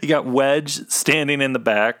 You got Wedge standing in the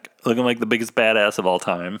back, looking like the biggest badass of all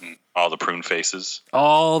time. All the prune faces.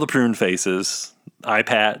 Eye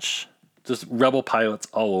patch. Just rebel pilots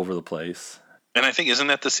all over the place. And I think, isn't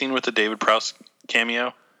that the scene with the David Prowse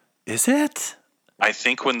cameo? Is it? I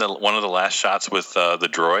think when one of the last shots with the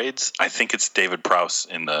droids, I think it's David Prowse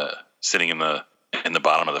sitting in the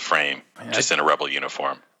bottom of the frame, just in a rebel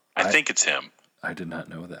uniform. I think it's him. I did not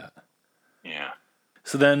know that. Yeah.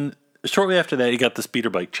 So then, shortly after that, you got the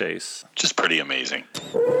speeder bike chase. Just pretty amazing.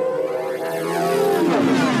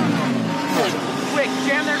 Quick,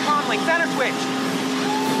 jam their comm link, center switch.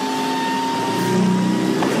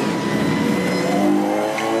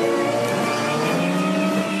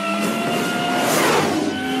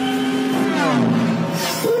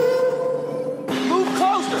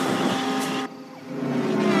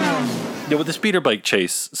 Yeah, but the speeder bike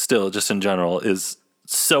chase still, just in general, is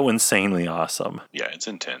so insanely awesome. Yeah, it's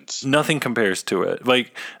intense. Nothing compares to it.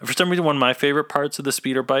 Like, for some reason, one of my favorite parts of the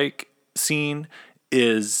speeder bike scene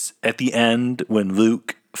is at the end when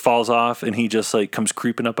Luke falls off and he just like comes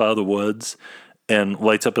creeping up out of the woods and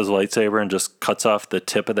lights up his lightsaber and just cuts off the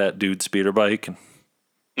tip of that dude's speeder bike.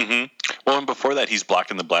 Mm-hmm. Well, and before that, he's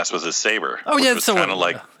blocking the blast with his saber. Oh, yeah. It's kind of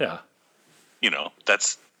like, yeah.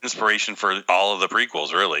 That's inspiration for all of the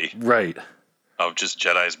prequels, really. Right. Of just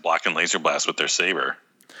Jedis blocking laser blasts with their saber.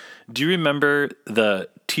 Do you remember the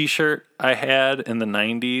t-shirt I had in the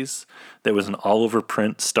 90s that was an all-over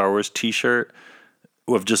print Star Wars t-shirt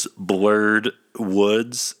with just blurred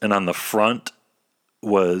woods, and on the front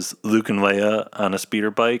was Luke and Leia on a speeder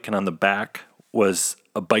bike, and on the back was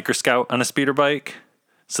a biker scout on a speeder bike?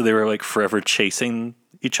 So they were like forever chasing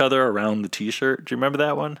each other around the t-shirt. Do you remember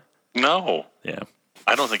that one? No. Yeah.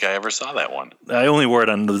 I don't think I ever saw that one. I only wore it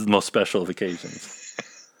on the most special of occasions.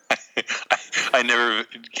 I never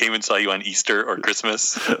came and saw you on Easter or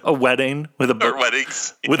Christmas. A wedding with or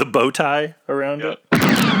weddings with a bow tie around it.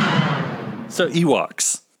 So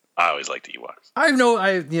Ewoks. I always liked Ewoks.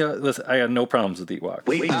 Listen, I got no problems with Ewoks.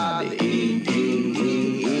 We are the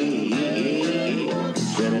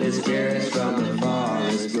Ewoks. Friendly spirits from the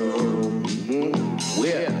forest go.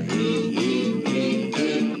 We're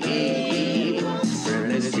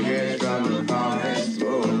friendly spirits from the forest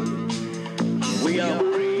go. We are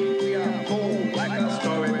brave, we are bold, like our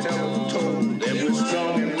storytellers told. And we're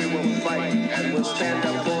strong and we will fight, and we'll stand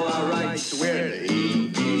up for our rights. We're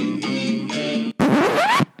the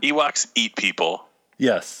Ewoks eat people.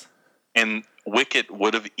 Yes. And Wicket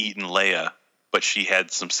would have eaten Leia, but she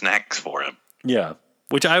had some snacks for him. Yeah.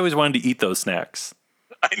 Which I always wanted to eat those snacks.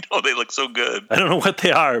 I know, they look so good. I don't know what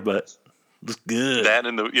they are, but it's good. That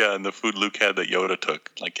and the food Luke had that Yoda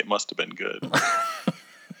took. Like, it must have been good.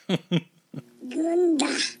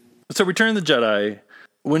 So Return of the Jedi,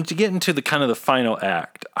 when you get into the kind of the final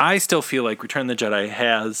act, I still feel like Return of the Jedi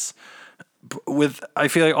has, I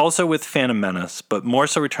feel like also with Phantom Menace, but more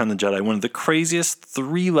so Return of the Jedi, one of the craziest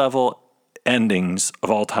 3-level endings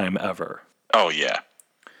of all time ever. Oh, yeah.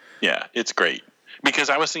 Yeah, it's great. Because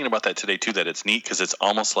I was thinking about that today, too, that it's neat because it's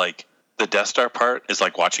almost like the Death Star part is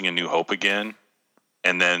like watching A New Hope again.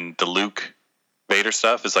 And then the Luke Vader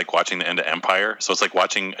stuff is like watching the end of Empire. So it's like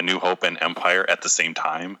watching A New Hope and Empire at the same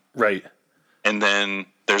time. Right. And then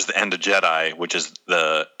there's the end of Jedi, which is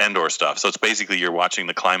the Endor stuff. So it's basically you're watching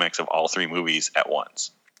the climax of all 3 movies at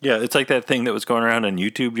once. Yeah, it's like that thing that was going around on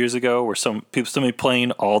YouTube years ago where somebody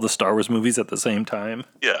playing all the Star Wars movies at the same time.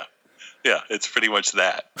 Yeah. Yeah, it's pretty much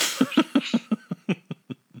that.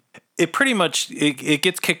 It pretty much it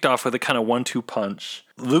gets kicked off with a kind of 1-2 punch.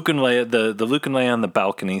 Luke and Leia, the Luke and Leia on the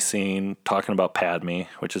balcony scene talking about Padme,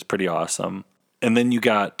 which is pretty awesome. And then you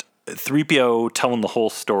got 3PO telling the whole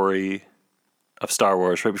story of Star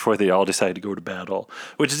Wars right before they all decide to go to battle,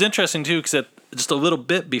 which is interesting too, because just a little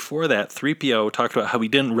bit before that, 3PO talked about how he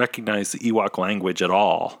didn't recognize the Ewok language at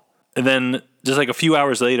all. And then just like a few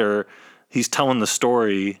hours later, he's telling the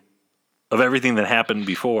story of everything that happened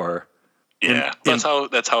before. Yeah, that's how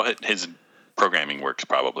his programming works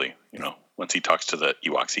probably. You know, once he talks to the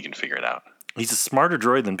Ewoks, he can figure it out. He's a smarter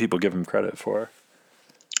droid than people give him credit for.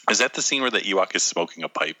 Is that the scene where the Ewok is smoking a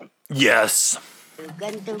pipe? Yes. I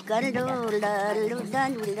like that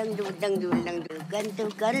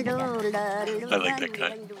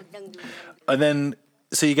guy. And then,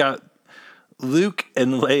 so you got Luke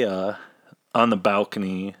and Leia on the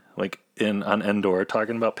balcony, like on Endor,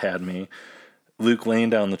 talking about Padme. Luke laying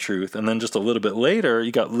down the truth. And then just a little bit later,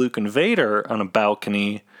 you got Luke and Vader on a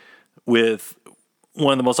balcony with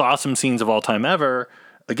one of the most awesome scenes of all time ever.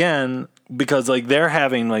 Again, because like they're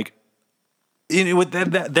having like,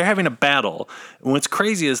 they're having a battle. And what's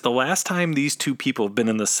crazy is the last time these two people have been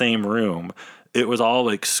in the same room, it was all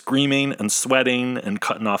like screaming and sweating and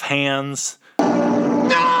cutting off hands.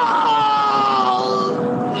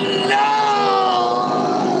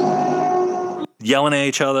 Yelling at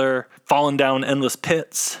each other, falling down endless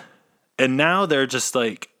pits. And now they're just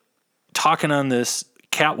like talking on this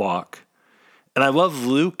catwalk. And I love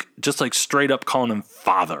Luke just like straight up calling him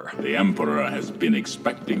father. The Emperor has been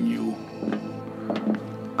expecting you.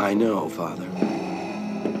 I know, Father.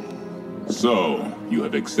 So, you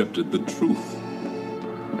have accepted the truth.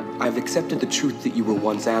 I've accepted the truth that you were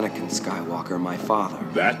once Anakin Skywalker, my father.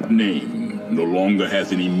 That name no longer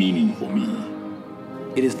has any meaning for me.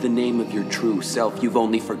 It is the name of your true self you've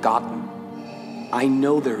only forgotten. I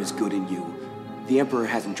know there is good in you. The Emperor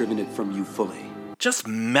hasn't driven it from you fully. Just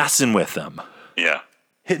messing with them. Yeah.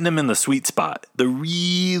 Hitting them in the sweet spot. The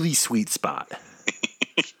really sweet spot.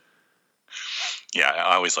 Yeah,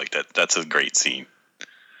 I always like that. That's a great scene.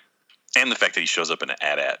 And the fact that he shows up in an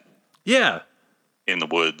AT-AT. Yeah. In the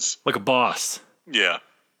woods. Like a boss. Yeah.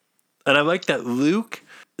 And I like that Luke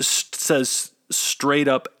says straight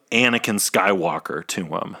up Anakin Skywalker to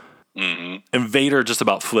him. Mm-hmm. And Vader just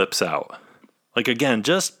about flips out. Like, again,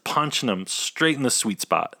 just punching him straight in the sweet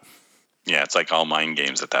spot. Yeah, it's like all mind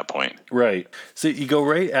games at that point. Right. So you go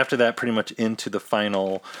right after that pretty much into the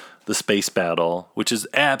space battle, which is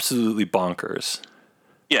absolutely bonkers.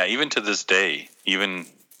 Yeah, even to this day, even,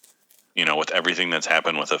 you know, with everything that's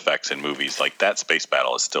happened with effects in movies, like that space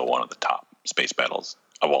battle is still one of the top space battles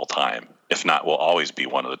of all time. If not, will always be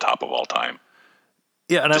one of the top of all time.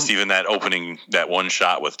 Yeah, and even that opening, that one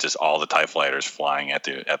shot with just all the TIE fighters flying at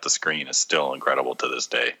the screen is still incredible to this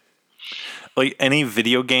day. Like any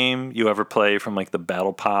video game you ever play from like the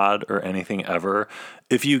Battle Pod or anything ever,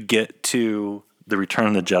 if you get to the Return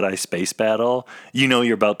of the Jedi space battle, you know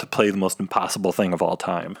you're about to play the most impossible thing of all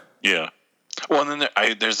time. Yeah. Well, and then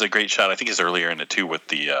there's a great shot, I think it's earlier in it too, with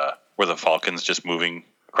the where the Falcon's just moving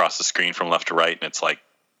across the screen from left to right, and it's like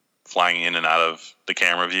flying in and out of the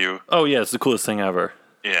camera view. Oh yeah, it's the coolest thing ever.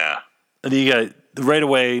 Yeah. And you got right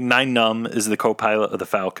away, Nien Nunb is the co-pilot of the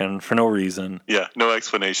Falcon for no reason. Yeah, no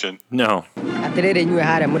explanation. No.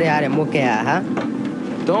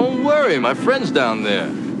 Don't worry, my friend's down there.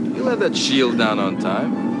 You'll have that shield down on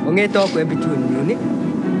time. He's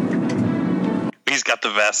got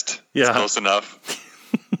the vest. Yeah. It's close enough.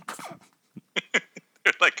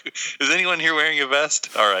 Like, is anyone here wearing a vest?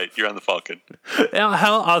 All right, you're on the Falcon.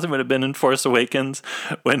 How awesome would it have been in Force Awakens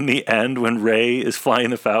when Rey is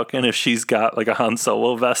flying the Falcon if she's got like a Han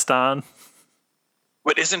Solo vest on?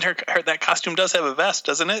 But isn't her that costume does have a vest,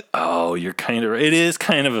 doesn't it? Oh, you're kind of right. It is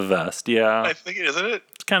kind of a vest, yeah. I think, isn't it?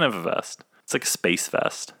 It's kind of a vest. It's like a space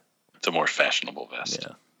vest. It's a more fashionable vest.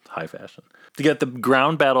 Yeah. high fashion. You got the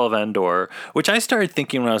ground battle of Endor, which I started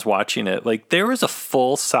thinking when I was watching it, like there was a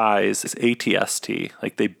full-size AT-ST.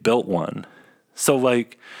 Like they built one. So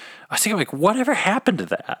like, I was thinking like, whatever happened to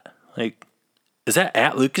that? Like, is that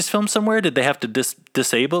at Lucasfilm somewhere? Did they have to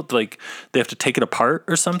disable it? Like, they have to take it apart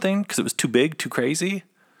or something because it was too big, too crazy?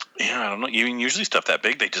 Yeah, I don't know. Usually stuff that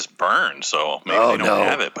big, they just burn. So maybe they don't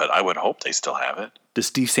have it, but I would hope they still have it. Does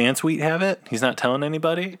Steve Sansweet have it? He's not telling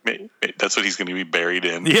anybody? That's what he's going to be buried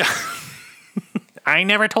in. Yeah. I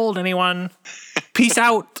never told anyone. Peace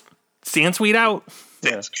out. Sansweet out.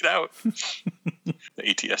 Sansweet out. The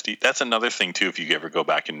AT-ST. That's another thing, too, if you ever go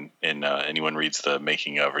back and anyone reads the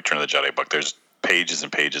making of Return of the Jedi book, there's pages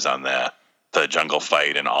and pages on the jungle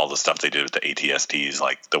fight and all the stuff they did with the AT-STs,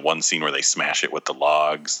 like the one scene where they smash it with the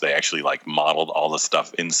logs. They actually like modeled all the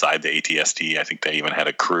stuff inside the AT-ST. I think they even had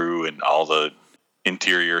a crew and all the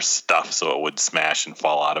interior stuff so it would smash and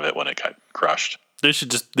fall out of it when it got crushed. They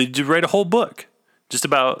should write a whole book just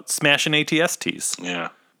about smashing AT-STs. Yeah.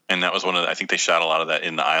 And that was I think they shot a lot of that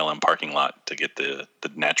in the ILM parking lot to get the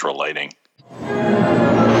natural lighting.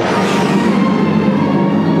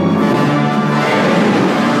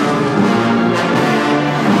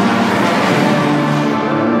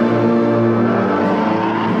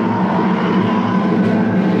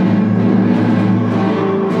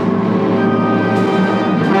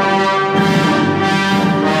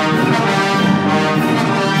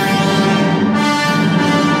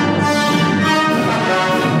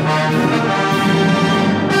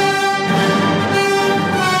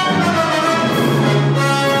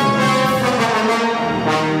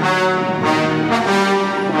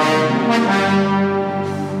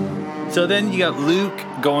 So then you got Luke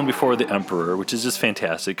going before the Emperor, which is just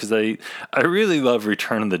fantastic because I really love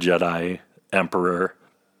Return of the Jedi Emperor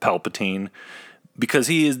Palpatine because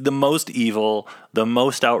he is the most evil, the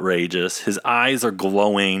most outrageous. His eyes are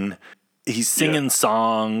glowing. He's singing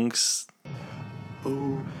songs.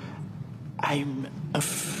 Oh, I'm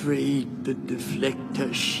afraid the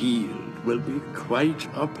deflector shield will be quite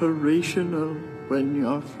operational when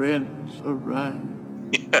your friends arrive.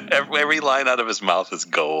 Yeah, every line out of his mouth is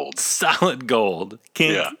gold. Solid gold.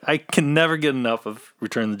 I can never get enough of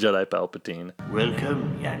Return of the Jedi Palpatine.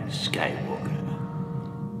 Welcome, young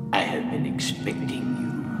Skywalker. I have been expecting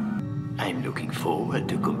you. I'm looking forward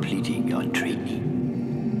to completing your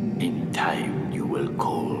training. In time, you will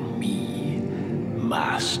call me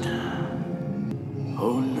Master.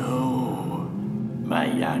 Oh no,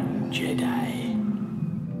 my young Jedi.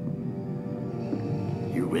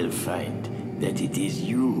 You will find that it is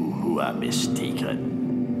you who are mistaken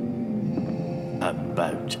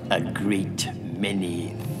about a great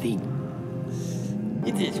many things.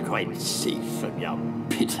 It is quite safe from your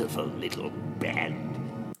pitiful little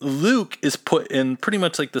band. Luke is put in pretty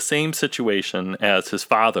much like the same situation as his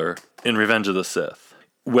father in Revenge of the Sith.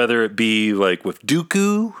 Whether it be like with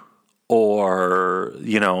Dooku or,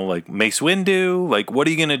 like Mace Windu, like what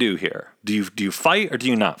are you going to do here? Do you fight or do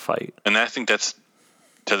you not fight? And I think that's,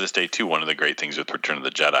 to this day, too, one of the great things with Return of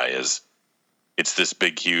the Jedi is it's this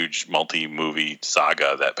big, huge multi-movie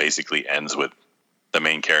saga that basically ends with the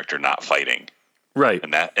main character not fighting. Right.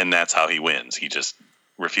 And that's how he wins. He just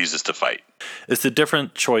refuses to fight. It's a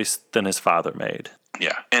different choice than his father made.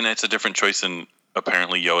 Yeah. And it's a different choice than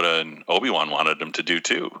apparently Yoda and Obi-Wan wanted him to do,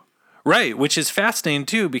 too. Right, which is fascinating,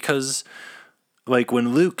 too, because like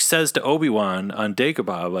when Luke says to Obi-Wan on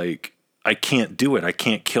Dagobah, like, I can't do it. I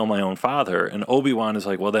can't kill my own father. And Obi-Wan is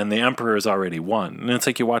like, well, then the Emperor has already won. And it's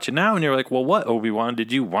like you watch it now and you're like, well, what, Obi-Wan?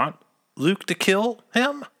 Did you want Luke to kill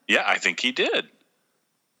him? Yeah, I think he did.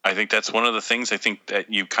 I think that's one of the things I think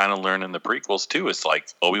that you kind of learn in the prequels, too. It's like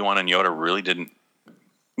Obi-Wan and Yoda really didn't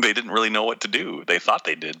really know what to do. They thought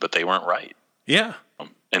they did, but they weren't right. Yeah.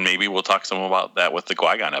 And maybe we'll talk some about that with the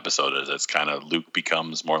Qui-Gon episode as it's kind of Luke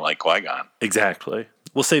becomes more like Qui-Gon. Exactly.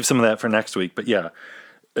 We'll save some of that for next week. But yeah.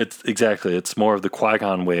 It's more of the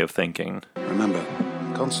Qui-Gon way of thinking. Remember,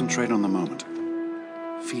 concentrate on the moment.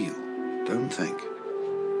 Feel, don't think.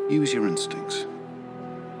 Use your instincts.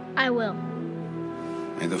 I will.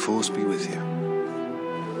 May the Force be with you.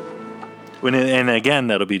 And again,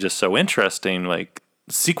 that'll be just so interesting. Like,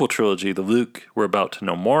 sequel trilogy, the Luke we're about to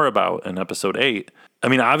know more about in Episode 8. I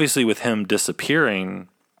mean, obviously with him disappearing,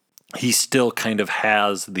 he still kind of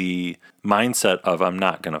has the mindset of, I'm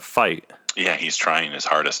not going to fight. Yeah, he's trying his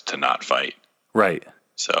hardest to not fight. Right.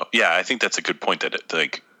 So, yeah, I think that's a good point. That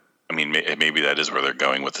maybe that is where they're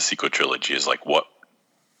going with the sequel trilogy. Is like, what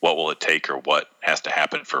will it take, or what has to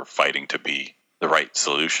happen for fighting to be the right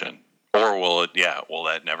solution, or will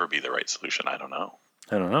that never be the right solution? I don't know.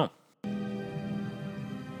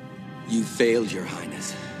 You failed, Your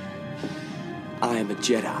Highness. I am a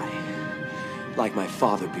Jedi, like my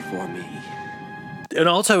father before me. And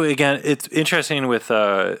also, again, it's interesting with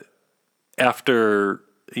after,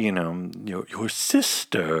 your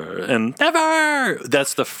sister and never.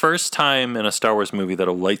 That's the first time in a Star Wars movie that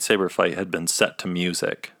a lightsaber fight had been set to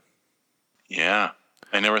music. Yeah,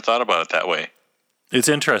 I never thought about it that way. It's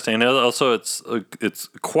interesting. And also, it's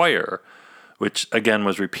choir, which again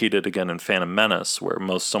was repeated again in Phantom Menace, where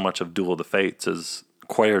so much of Duel of the Fates is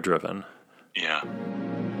choir driven. Yeah.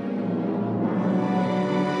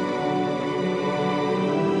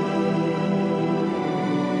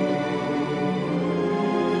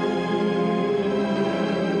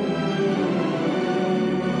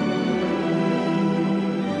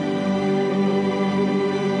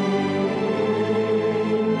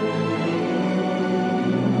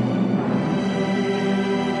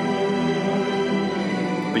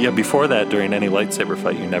 But yeah, before that, during any lightsaber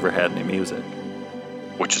fight, you never had any music.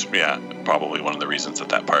 Which is, probably one of the reasons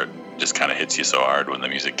that part just kind of hits you so hard when the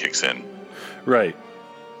music kicks in. Right.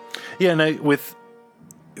 Yeah, and when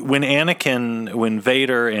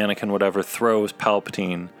Vader, Anakin, whatever, throws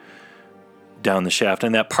Palpatine down the shaft,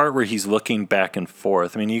 and that part where he's looking back and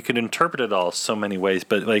forth, I mean, you could interpret it all so many ways,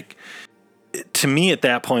 but, like, to me at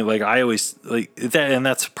that point, like, I always, like, that, and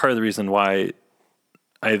that's part of the reason why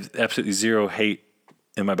I have absolutely zero hate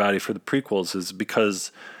in my body for the prequels, is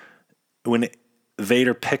because when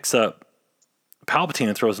Vader picks up Palpatine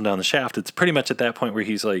and throws him down the shaft, it's pretty much at that point where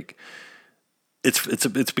he's like,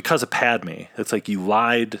 it's because of Padme. It's like, you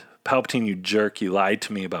lied, Palpatine, you jerk, you lied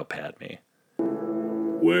to me about Padme.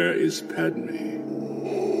 Where is Padme?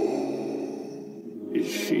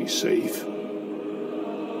 Is she safe?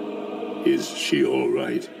 Is she all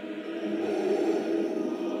right?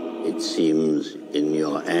 It seems in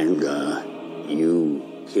your anger,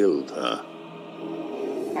 you killed her.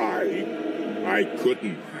 I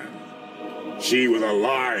couldn't have. She was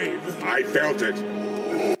alive. I felt it.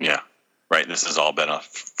 Yeah. Right. This has all been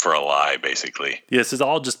for a lie, basically. Yeah, this has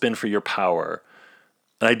all just been for your power.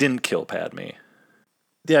 And I didn't kill Padme.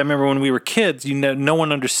 Yeah, I remember when we were kids, no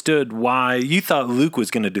one understood why. You thought Luke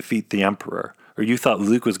was going to defeat the Emperor, or you thought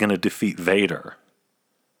Luke was going to defeat Vader.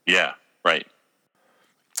 Yeah, right.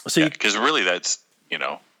 So because really that's,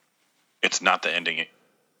 it's not the ending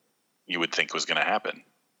you would think was going to happen.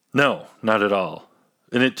 No, not at all.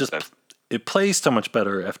 And it plays so much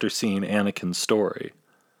better after seeing Anakin's story.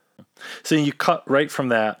 So you cut right from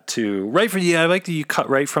that to I like that you cut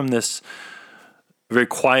right from this very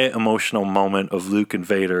quiet, emotional moment of Luke and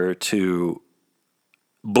Vader to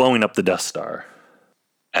blowing up the Death Star.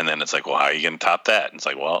 And then it's like, well, how are you going to top that? And it's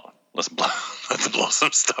like, well, let's blow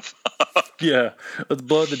some stuff up. Yeah, let's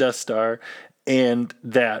blow up the Death Star, and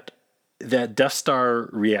that Death Star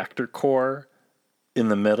reactor core in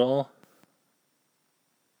the middle.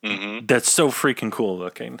 Mm-hmm. That's so freaking cool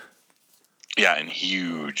looking. Yeah, and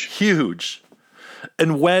huge.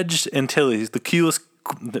 And Wedge Antilles, the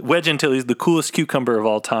coolest cucumber of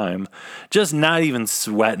all time, just not even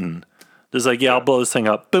sweating. Just like, I'll blow this thing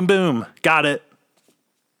up. Boom, boom. Got it.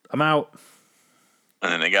 I'm out.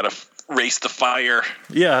 And then they got to race the fire.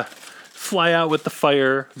 Yeah. Fly out with the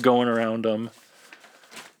fire going around them.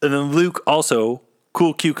 And then Luke also,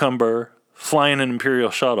 cool cucumber, flying an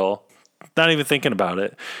Imperial shuttle. Not even thinking about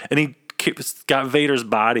it. And he got Vader's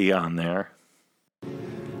body on there.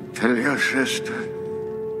 Tell your sister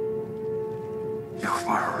you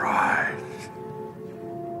were right.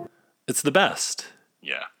 It's the best.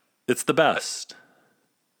 Yeah. It's the best.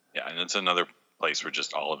 Yeah, and it's another place where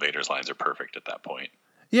just all of Vader's lines are perfect at that point.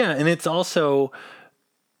 Yeah, and it's also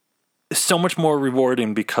so much more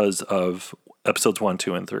rewarding because of episodes 1,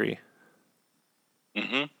 2, and 3.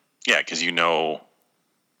 Mm-hmm. Yeah, because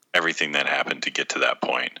everything that happened to get to that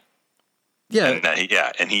point.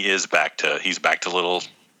 Yeah. And he's back to little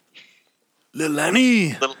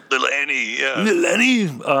Annie. Little Annie, yeah. Little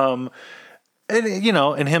Annie.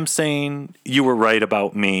 And him saying, you were right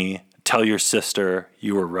about me. Tell your sister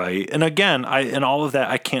you were right. And again, in all of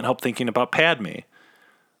that, I can't help thinking about Padme.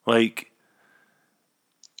 Like,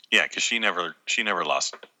 yeah, because she never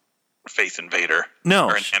lost faith in Vader. No.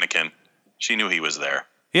 Or in Anakin. She knew he was there.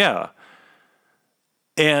 Yeah.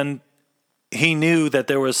 And he knew that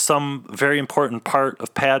there was some very important part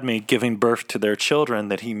of Padme giving birth to their children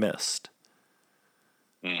that he missed.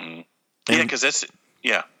 Mm-hmm. Yeah, because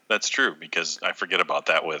that's true. Because I forget about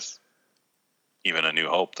that with even A New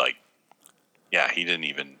Hope. Like, yeah, he didn't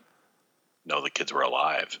even know the kids were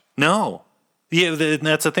alive. No. Yeah,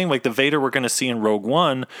 that's the thing. Like, the Vader we're going to see in Rogue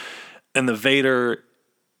One and the Vader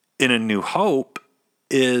in A New Hope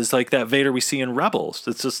is like that Vader we see in Rebels.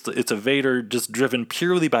 It's a Vader just driven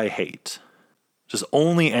purely by hate. Just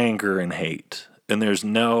only anger and hate. And there's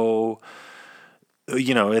no,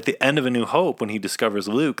 at the end of A New Hope, when he discovers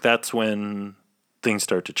Luke, that's when things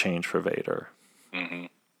start to change for Vader. Mm-hmm.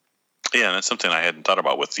 Yeah, and that's something I hadn't thought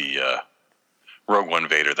about with the Rogue One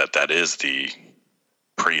Vader, that is the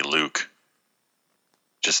pre-Luke.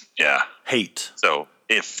 Just, yeah. Hate. So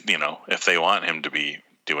if they want him to be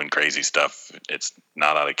doing crazy stuff, it's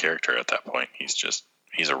not out of character at that point.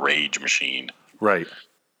 He's a rage machine. Right.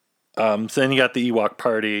 So then you got the Ewok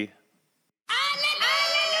party.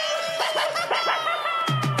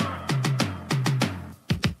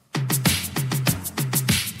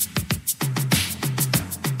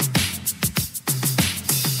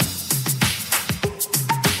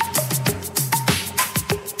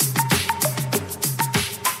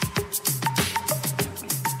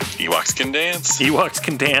 Ewoks can dance. Ewoks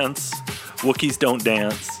can dance. Wookiees don't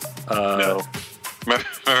dance. No.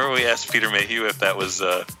 Remember we asked Peter Mayhew if that was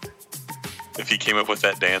if he came up with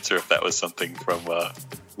that dance or if that was something from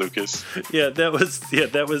Lucas. Yeah, that was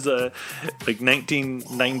like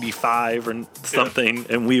 1995 or something,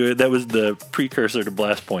 and that was the precursor to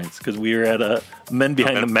Blast Points because we were at a Men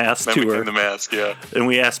Behind the Mask tour. Behind the Mask, yeah. And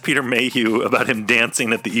we asked Peter Mayhew about him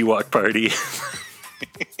dancing at the Ewok party.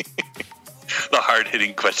 The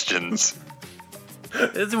hard-hitting questions.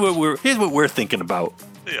 Here's what we're thinking about.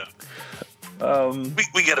 Yeah.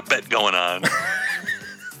 We got a bet going on.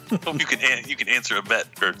 Hope you can answer a bet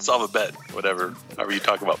or solve a bet, whatever. However you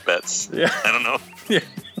talk about bets. Yeah. I don't know. Yeah.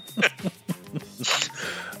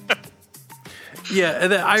 Yeah,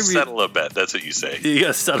 and then settle a bet. That's what you say. You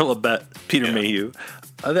gotta settle a bet, Peter Mayhew.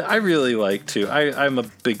 I really like to. I'm a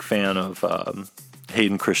big fan of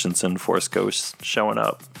Hayden Christensen, Force Ghost showing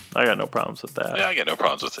up. I got no problems with that. Yeah, I got no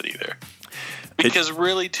problems with it either. Because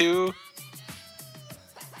really, too,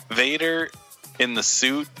 Vader in the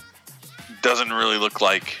suit doesn't really look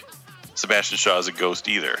like Sebastian Shaw as a ghost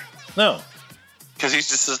either. No. Because he's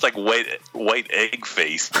just this like white egg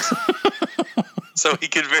face. So he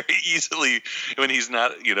could very easily, when he's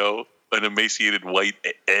not, an emaciated white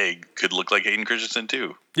egg, could look like Hayden Christensen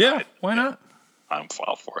too. Yeah, why not? I'm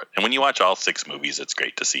all for it. And when you watch all 6 movies, it's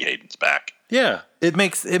great to see Hayden's back. Yeah, it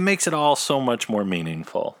makes it all so much more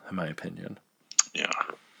meaningful, in my opinion. Yeah.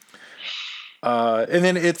 And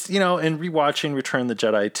then it's, in rewatching Return of the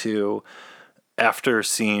Jedi 2, after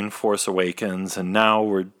seeing Force Awakens, and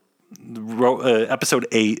now episode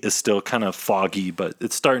 8 is still kind of foggy, but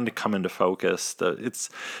it's starting to come into focus. It's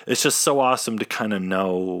just so awesome to kind of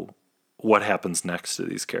know what happens next to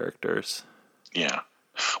these characters. Yeah.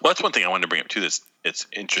 Well, that's one thing I wanted to bring up too. It's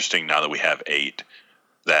interesting now that we have 8,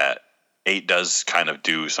 that 8 does kind of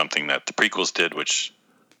do something that the prequels did, which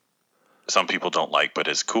some people don't like, but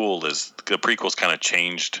is cool, is the prequels kind of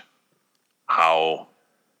changed how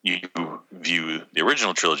you view the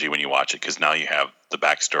original trilogy when you watch it, because now you have the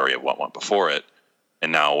backstory of what went before it.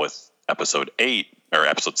 And now with episode 8 or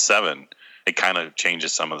episode 7, it kind of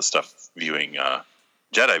changes some of the stuff viewing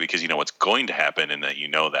Jedi, because you know what's going to happen, and that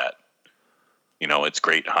it's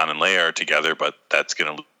great Han and Leia are together, but that's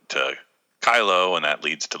going to lead to Kylo, and that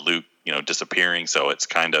leads to Luke, disappearing. So it's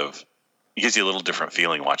kind of, it gives you a little different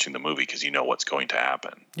feeling watching the movie because you know what's going to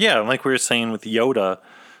happen. Yeah, like we were saying with Yoda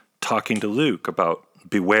talking to Luke about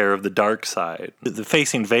beware of the dark side. The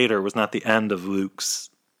facing Vader was not the end of Luke's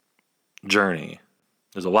journey.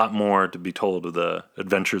 There's a lot more to be told of the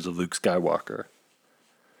adventures of Luke Skywalker.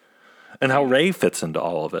 And how Rey fits into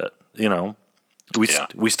all of it,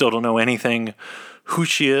 We still don't know anything, who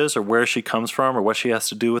she is or where she comes from or what she has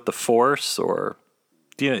to do with the Force, or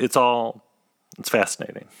it's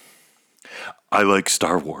fascinating. I like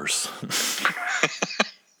Star Wars.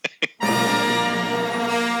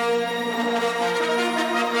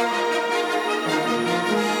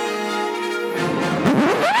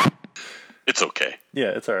 It's okay. Yeah,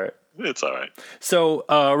 it's all right. It's all right. So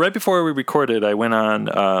right before we recorded, I went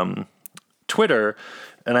on Twitter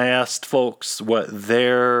and I asked folks what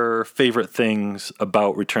their favorite things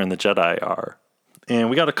about Return of the Jedi are. And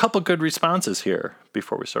we got a couple good responses here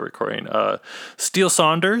before we start recording. Steele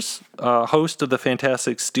Saunders, host of the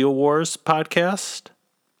Fantastic Steel Wars podcast.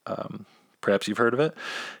 Perhaps you've heard of it.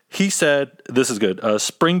 He said, this is good,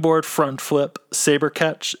 springboard front flip, saber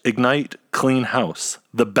catch, ignite, clean house.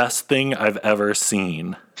 The best thing I've ever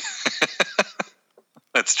seen.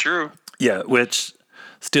 That's true. Yeah, which,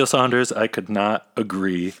 Steele Saunders, I could not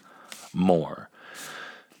agree more.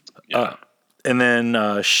 Yeah. And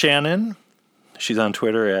then Shannon, she's on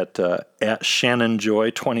Twitter at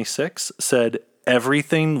ShannonJoy26, said,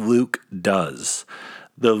 everything Luke does.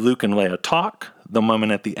 The Luke and Leia talk, the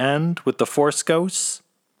moment at the end with the Force Ghosts,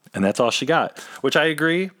 and that's all she got. Which I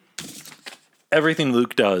agree. Everything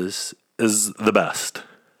Luke does is the best.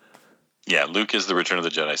 Yeah, Luke is the Return of the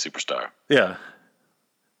Jedi superstar. Yeah.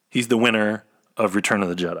 He's the winner of Return of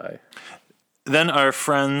the Jedi. Then our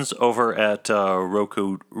friends over at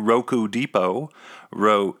Roku Depot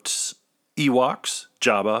wrote Ewoks,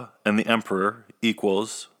 Jabba, and the Emperor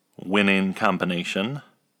equals winning combination.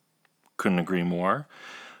 Couldn't agree more.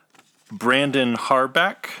 Brandon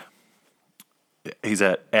Harbeck, he's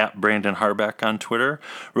at Brandon Harbeck on Twitter,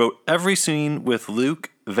 wrote, every scene with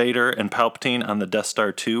Luke, Vader, and Palpatine on the Death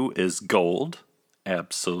Star 2 is gold.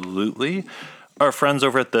 Absolutely. Our friends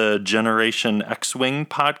over at the Generation X-Wing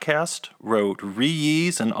podcast wrote,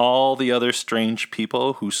 Reese and all the other strange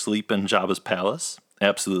people who sleep in Jabba's palace.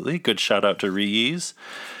 Absolutely. Good shout out to Reese.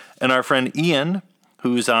 And our friend Ian,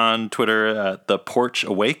 who's on Twitter at The Porch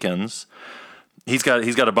Awakens, he's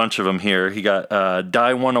got a bunch of them here. He got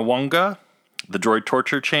Daiwanawanga, the droid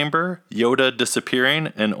torture chamber, Yoda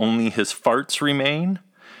disappearing, and only his farts remain.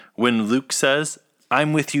 When Luke says,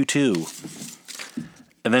 I'm with you too.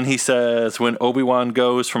 And then he says, when Obi-Wan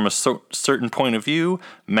goes from a certain point of view,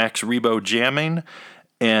 Max Rebo jamming.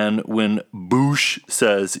 And when Boosh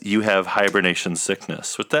says, you have hibernation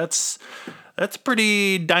sickness. But that's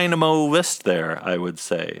pretty dynamo list there, I would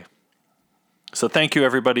say. So thank you,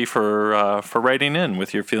 everybody, for writing in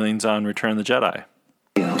with your feelings on Return of the Jedi.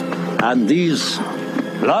 And these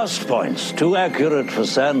last points, too accurate for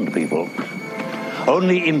sand people.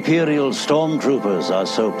 Only Imperial stormtroopers are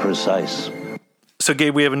so precise. So,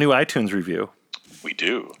 Gabe, we have a new iTunes review. We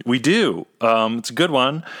do. It's a good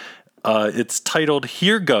one. It's titled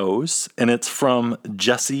Here Goes, and it's from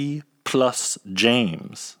Jesse plus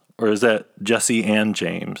James. Or is that Jesse and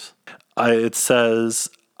James? It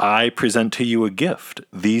says, I present to you a gift.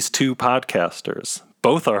 These two podcasters.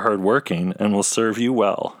 Both are hardworking and will serve you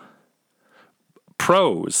well.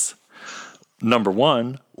 Pros. Number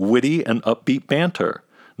 1, witty and upbeat banter.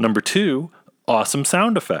 Number 2, awesome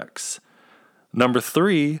sound effects. Number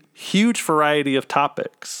 3, huge variety of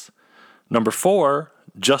topics. Number 4,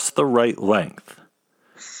 just the right length.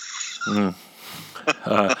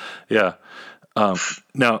 Yeah.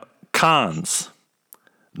 Now, cons.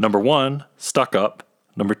 Number 1, stuck up.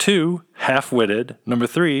 Number 2, half-witted. Number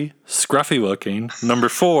 3, scruffy looking. Number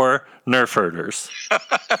 4, nerf herders.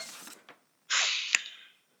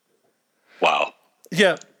 Wow.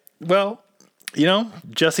 Yeah. Well,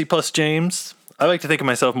 Jesse plus James. I like to think of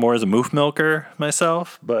myself more as a moof milker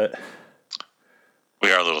myself, but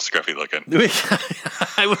we are a little scruffy looking.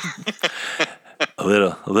 I would a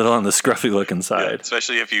little on the scruffy looking side. Yeah,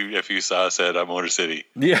 especially if you saw us at Motor City.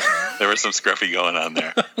 Yeah. There was some scruffy going on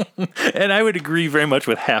there. And I would agree very much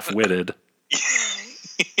with half-witted.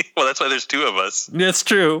 Well, that's why there's two of us. That's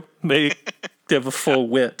true. They have a full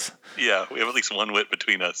wit. Yeah, we have at least one wit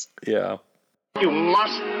between us. Yeah. You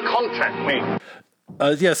must contact me.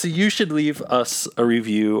 So you should leave us a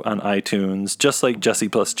review on iTunes, just like Jesse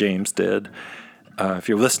plus James did. If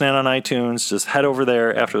you're listening on iTunes, just head over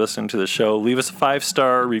there after listening to the show. Leave us a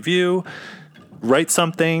 5-star review. Write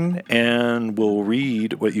something, and we'll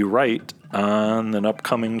read what you write on an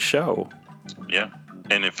upcoming show. Yeah.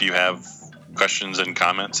 And if you have questions and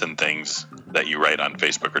comments and things that you write on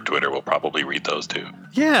Facebook or Twitter, we'll probably read those too.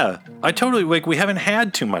 Yeah. I totally, we haven't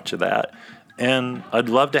had too much of that. And I'd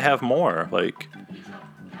love to have more.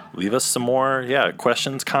 Leave us some more,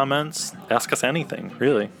 questions, comments. Ask us anything,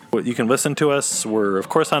 really. You can listen to us. We're, of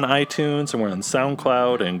course, on iTunes, and we're on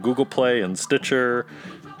SoundCloud and Google Play and Stitcher.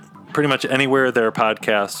 Pretty much anywhere there are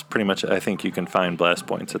podcasts, pretty much I think you can find Blast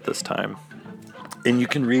Points at this time. And you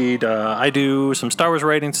can read, I do some Star Wars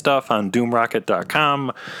writing stuff on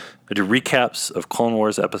doomrocket.com. I do recaps of Clone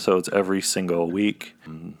Wars episodes every single week.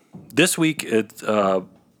 This week, it's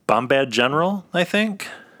Bombad General, I think.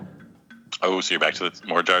 Oh, so you're back to the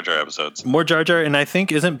more Jar Jar episodes. More Jar Jar, and I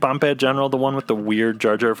think, isn't Bombad General the one with the weird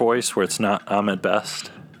Jar Jar voice where it's not Ahmed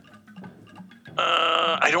Best?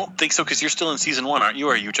 I don't think so, because you're still in season 1, aren't you?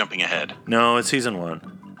 Or are you jumping ahead? No, it's season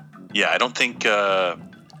 1. Yeah, I don't think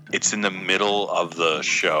it's in the middle of the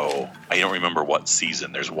show. I don't remember what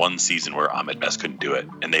season. There's one season where Ahmed Best couldn't do it,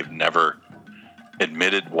 and they've never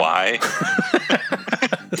admitted why.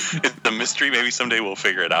 It's a mystery. Maybe someday we'll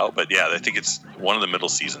figure it out. But yeah, I think it's one of the middle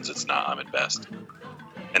seasons. It's not Ahmed Best.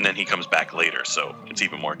 And then he comes back later, so it's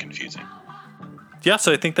even more confusing. Yeah,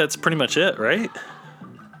 so I think that's pretty much it, right?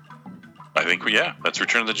 I think, that's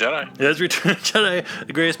Return of the Jedi. Yeah, that's Return of the Jedi,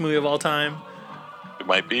 the greatest movie of all time. It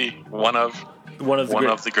might be one of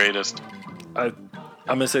the greatest. I'm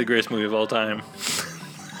going to say the greatest movie of all time.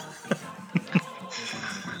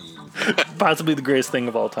 Possibly the greatest thing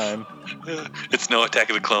of all time. It's no Attack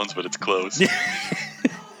of the Clones, but it's close.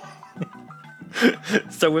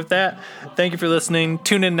 So with that, thank you for listening.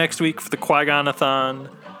 Tune in next week for the Qui-Gon-a-thon.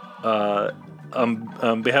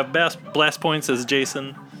 On behalf of Blast Points, as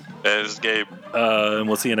Jason. As Gabe. And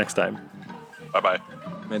we'll see you next time. Bye-bye.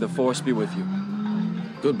 May the Force be with you.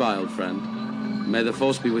 Goodbye, old friend. May the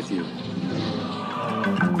Force be with you.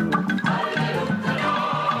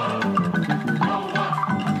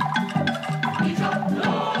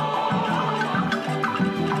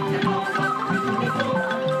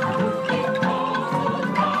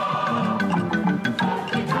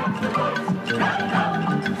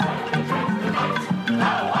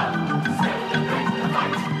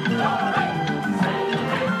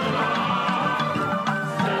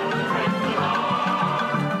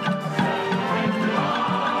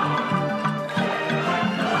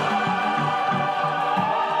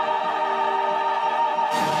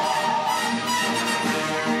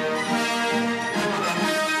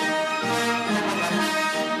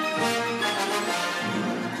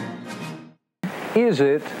 Is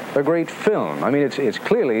it a great film? I mean, it's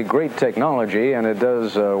clearly great technology, and it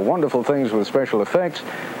does wonderful things with special effects,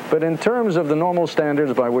 but in terms of the normal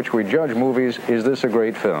standards by which we judge movies, is this a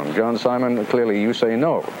great film? John Simon, clearly you say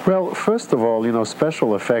no. Well, first of all,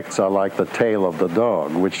 special effects are like the tail of the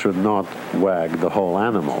dog, which should not wag the whole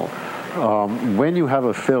animal. When you have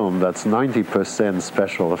a film that's 90%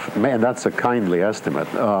 special, and that's a kindly estimate,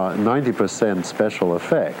 90% special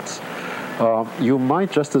effects, you might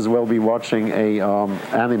just as well be watching a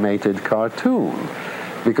animated cartoon,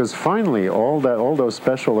 because finally all those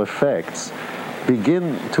special effects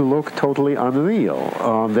begin to look totally unreal.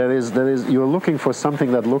 You're looking for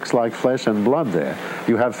something that looks like flesh and blood there.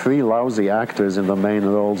 You have 3 lousy actors in the main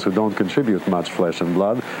roles who don't contribute much flesh and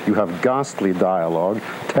blood. You have ghastly dialogue,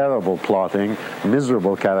 terrible plotting,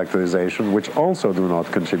 miserable characterization, which also do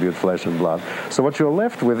not contribute flesh and blood. So what you're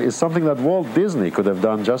left with is something that Walt Disney could have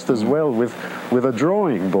done just as well with a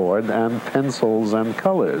drawing board and pencils and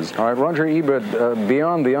colors. All right, Roger Ebert,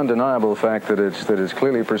 beyond the undeniable fact that it's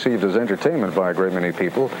clearly perceived as entertainment by a great many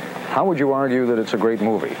people, how would you argue that it's a great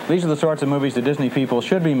movie? These are the sorts of movies that Disney people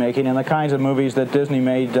should be making, and the kinds of movies that Disney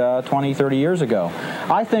made 20, 30 years ago.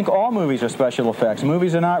 I think all movies are special effects.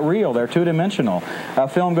 Movies are not real. They're two-dimensional. A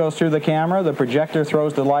film goes through the camera, the projector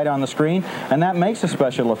throws the light on the screen, and that makes a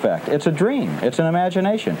special effect. It's a dream. It's an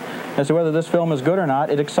imagination. As to whether this film is good or not,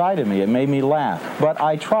 it excited me. It made me laugh. But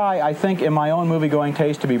I think, in my own movie-going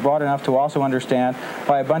taste, to be broad enough to also understand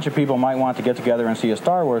why a bunch of people might want to get together and see a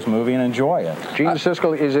Star Wars movie and enjoy it. Gene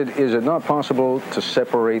Siskel, is it not possible to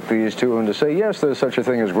separate these two and to say, yes, there's such a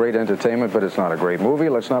thing as great entertainment, but it's not a great movie.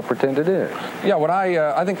 Let's not pretend it is. Yeah,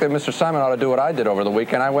 I think that Mr. Simon ought to do what I did over the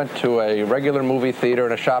weekend. I went to a regular movie theater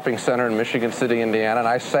in a shopping center in Michigan City, Indiana, and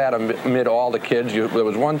I sat amid all the kids. There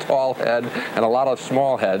was one tall head and a lot of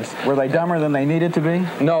small heads. Were they dumber than they needed to be?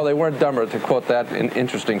 No, they weren't dumber, to quote that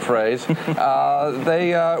interesting phrase.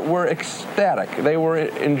 They were ecstatic. They were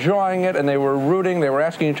enjoying it, and they were rooting. They were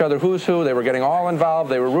asking each other who's who. They were getting all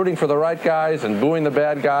involved. They were rooting for the right guys and booing the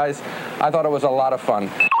bad guys. I thought it was a lot of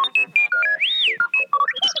fun.